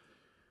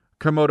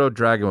Komodo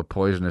dragon with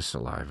poisonous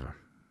saliva.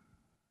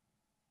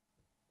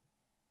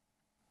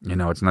 You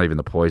know, it's not even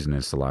the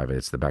poisonous saliva.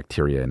 It's the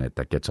bacteria in it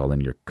that gets all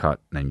in your cut,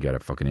 and then you got to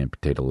fucking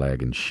amputate a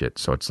leg and shit.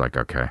 So it's like,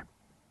 okay.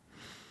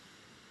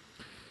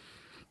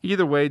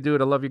 Either way,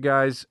 dude, I love you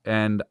guys,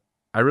 and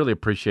I really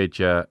appreciate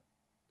you.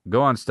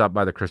 Go on, stop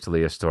by the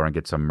Crystalia store and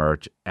get some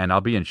merch, and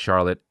I'll be in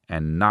Charlotte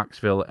and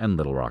Knoxville and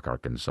Little Rock,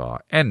 Arkansas,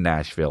 and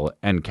Nashville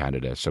and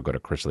Canada. So go to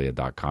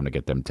Crystalia.com to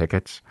get them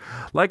tickets.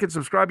 Like and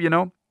subscribe, you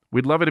know.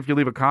 We'd love it if you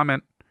leave a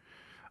comment.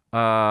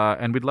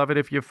 And we'd love it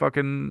if you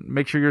fucking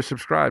make sure you're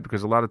subscribed,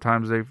 because a lot of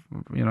times the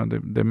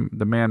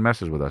man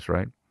messes with us,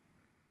 right?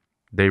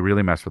 They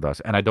really mess with us.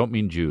 And I don't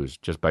mean Jews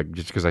just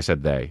because I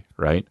said they,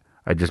 right?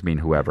 I just mean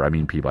whoever. I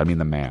mean people. I mean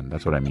the man.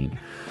 That's what I mean.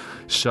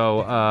 So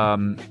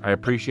I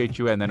appreciate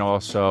you, and then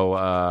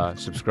also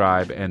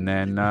subscribe, and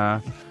then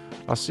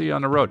I'll see you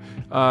on the road.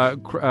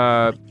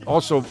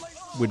 Also,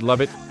 we'd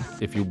love it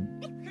if you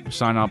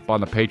sign up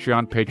on the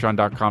Patreon,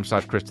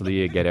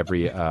 patreon.com/Crystalia. Get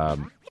every, we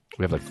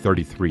have like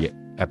 33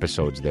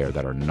 episodes there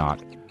that are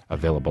not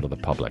available to the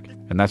public.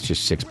 And that's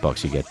just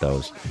 $6. You get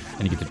those.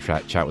 And you get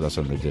to chat with us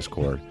on the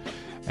Discord.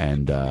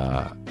 And,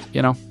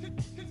 you know,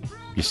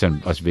 you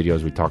send us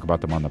videos. We talk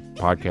about them on the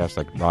podcast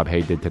like Rob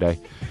Hay did today.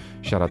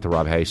 Shout out to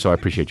Rob Hay. So I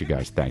appreciate you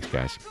guys. Thanks,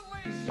 guys.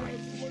 Bye.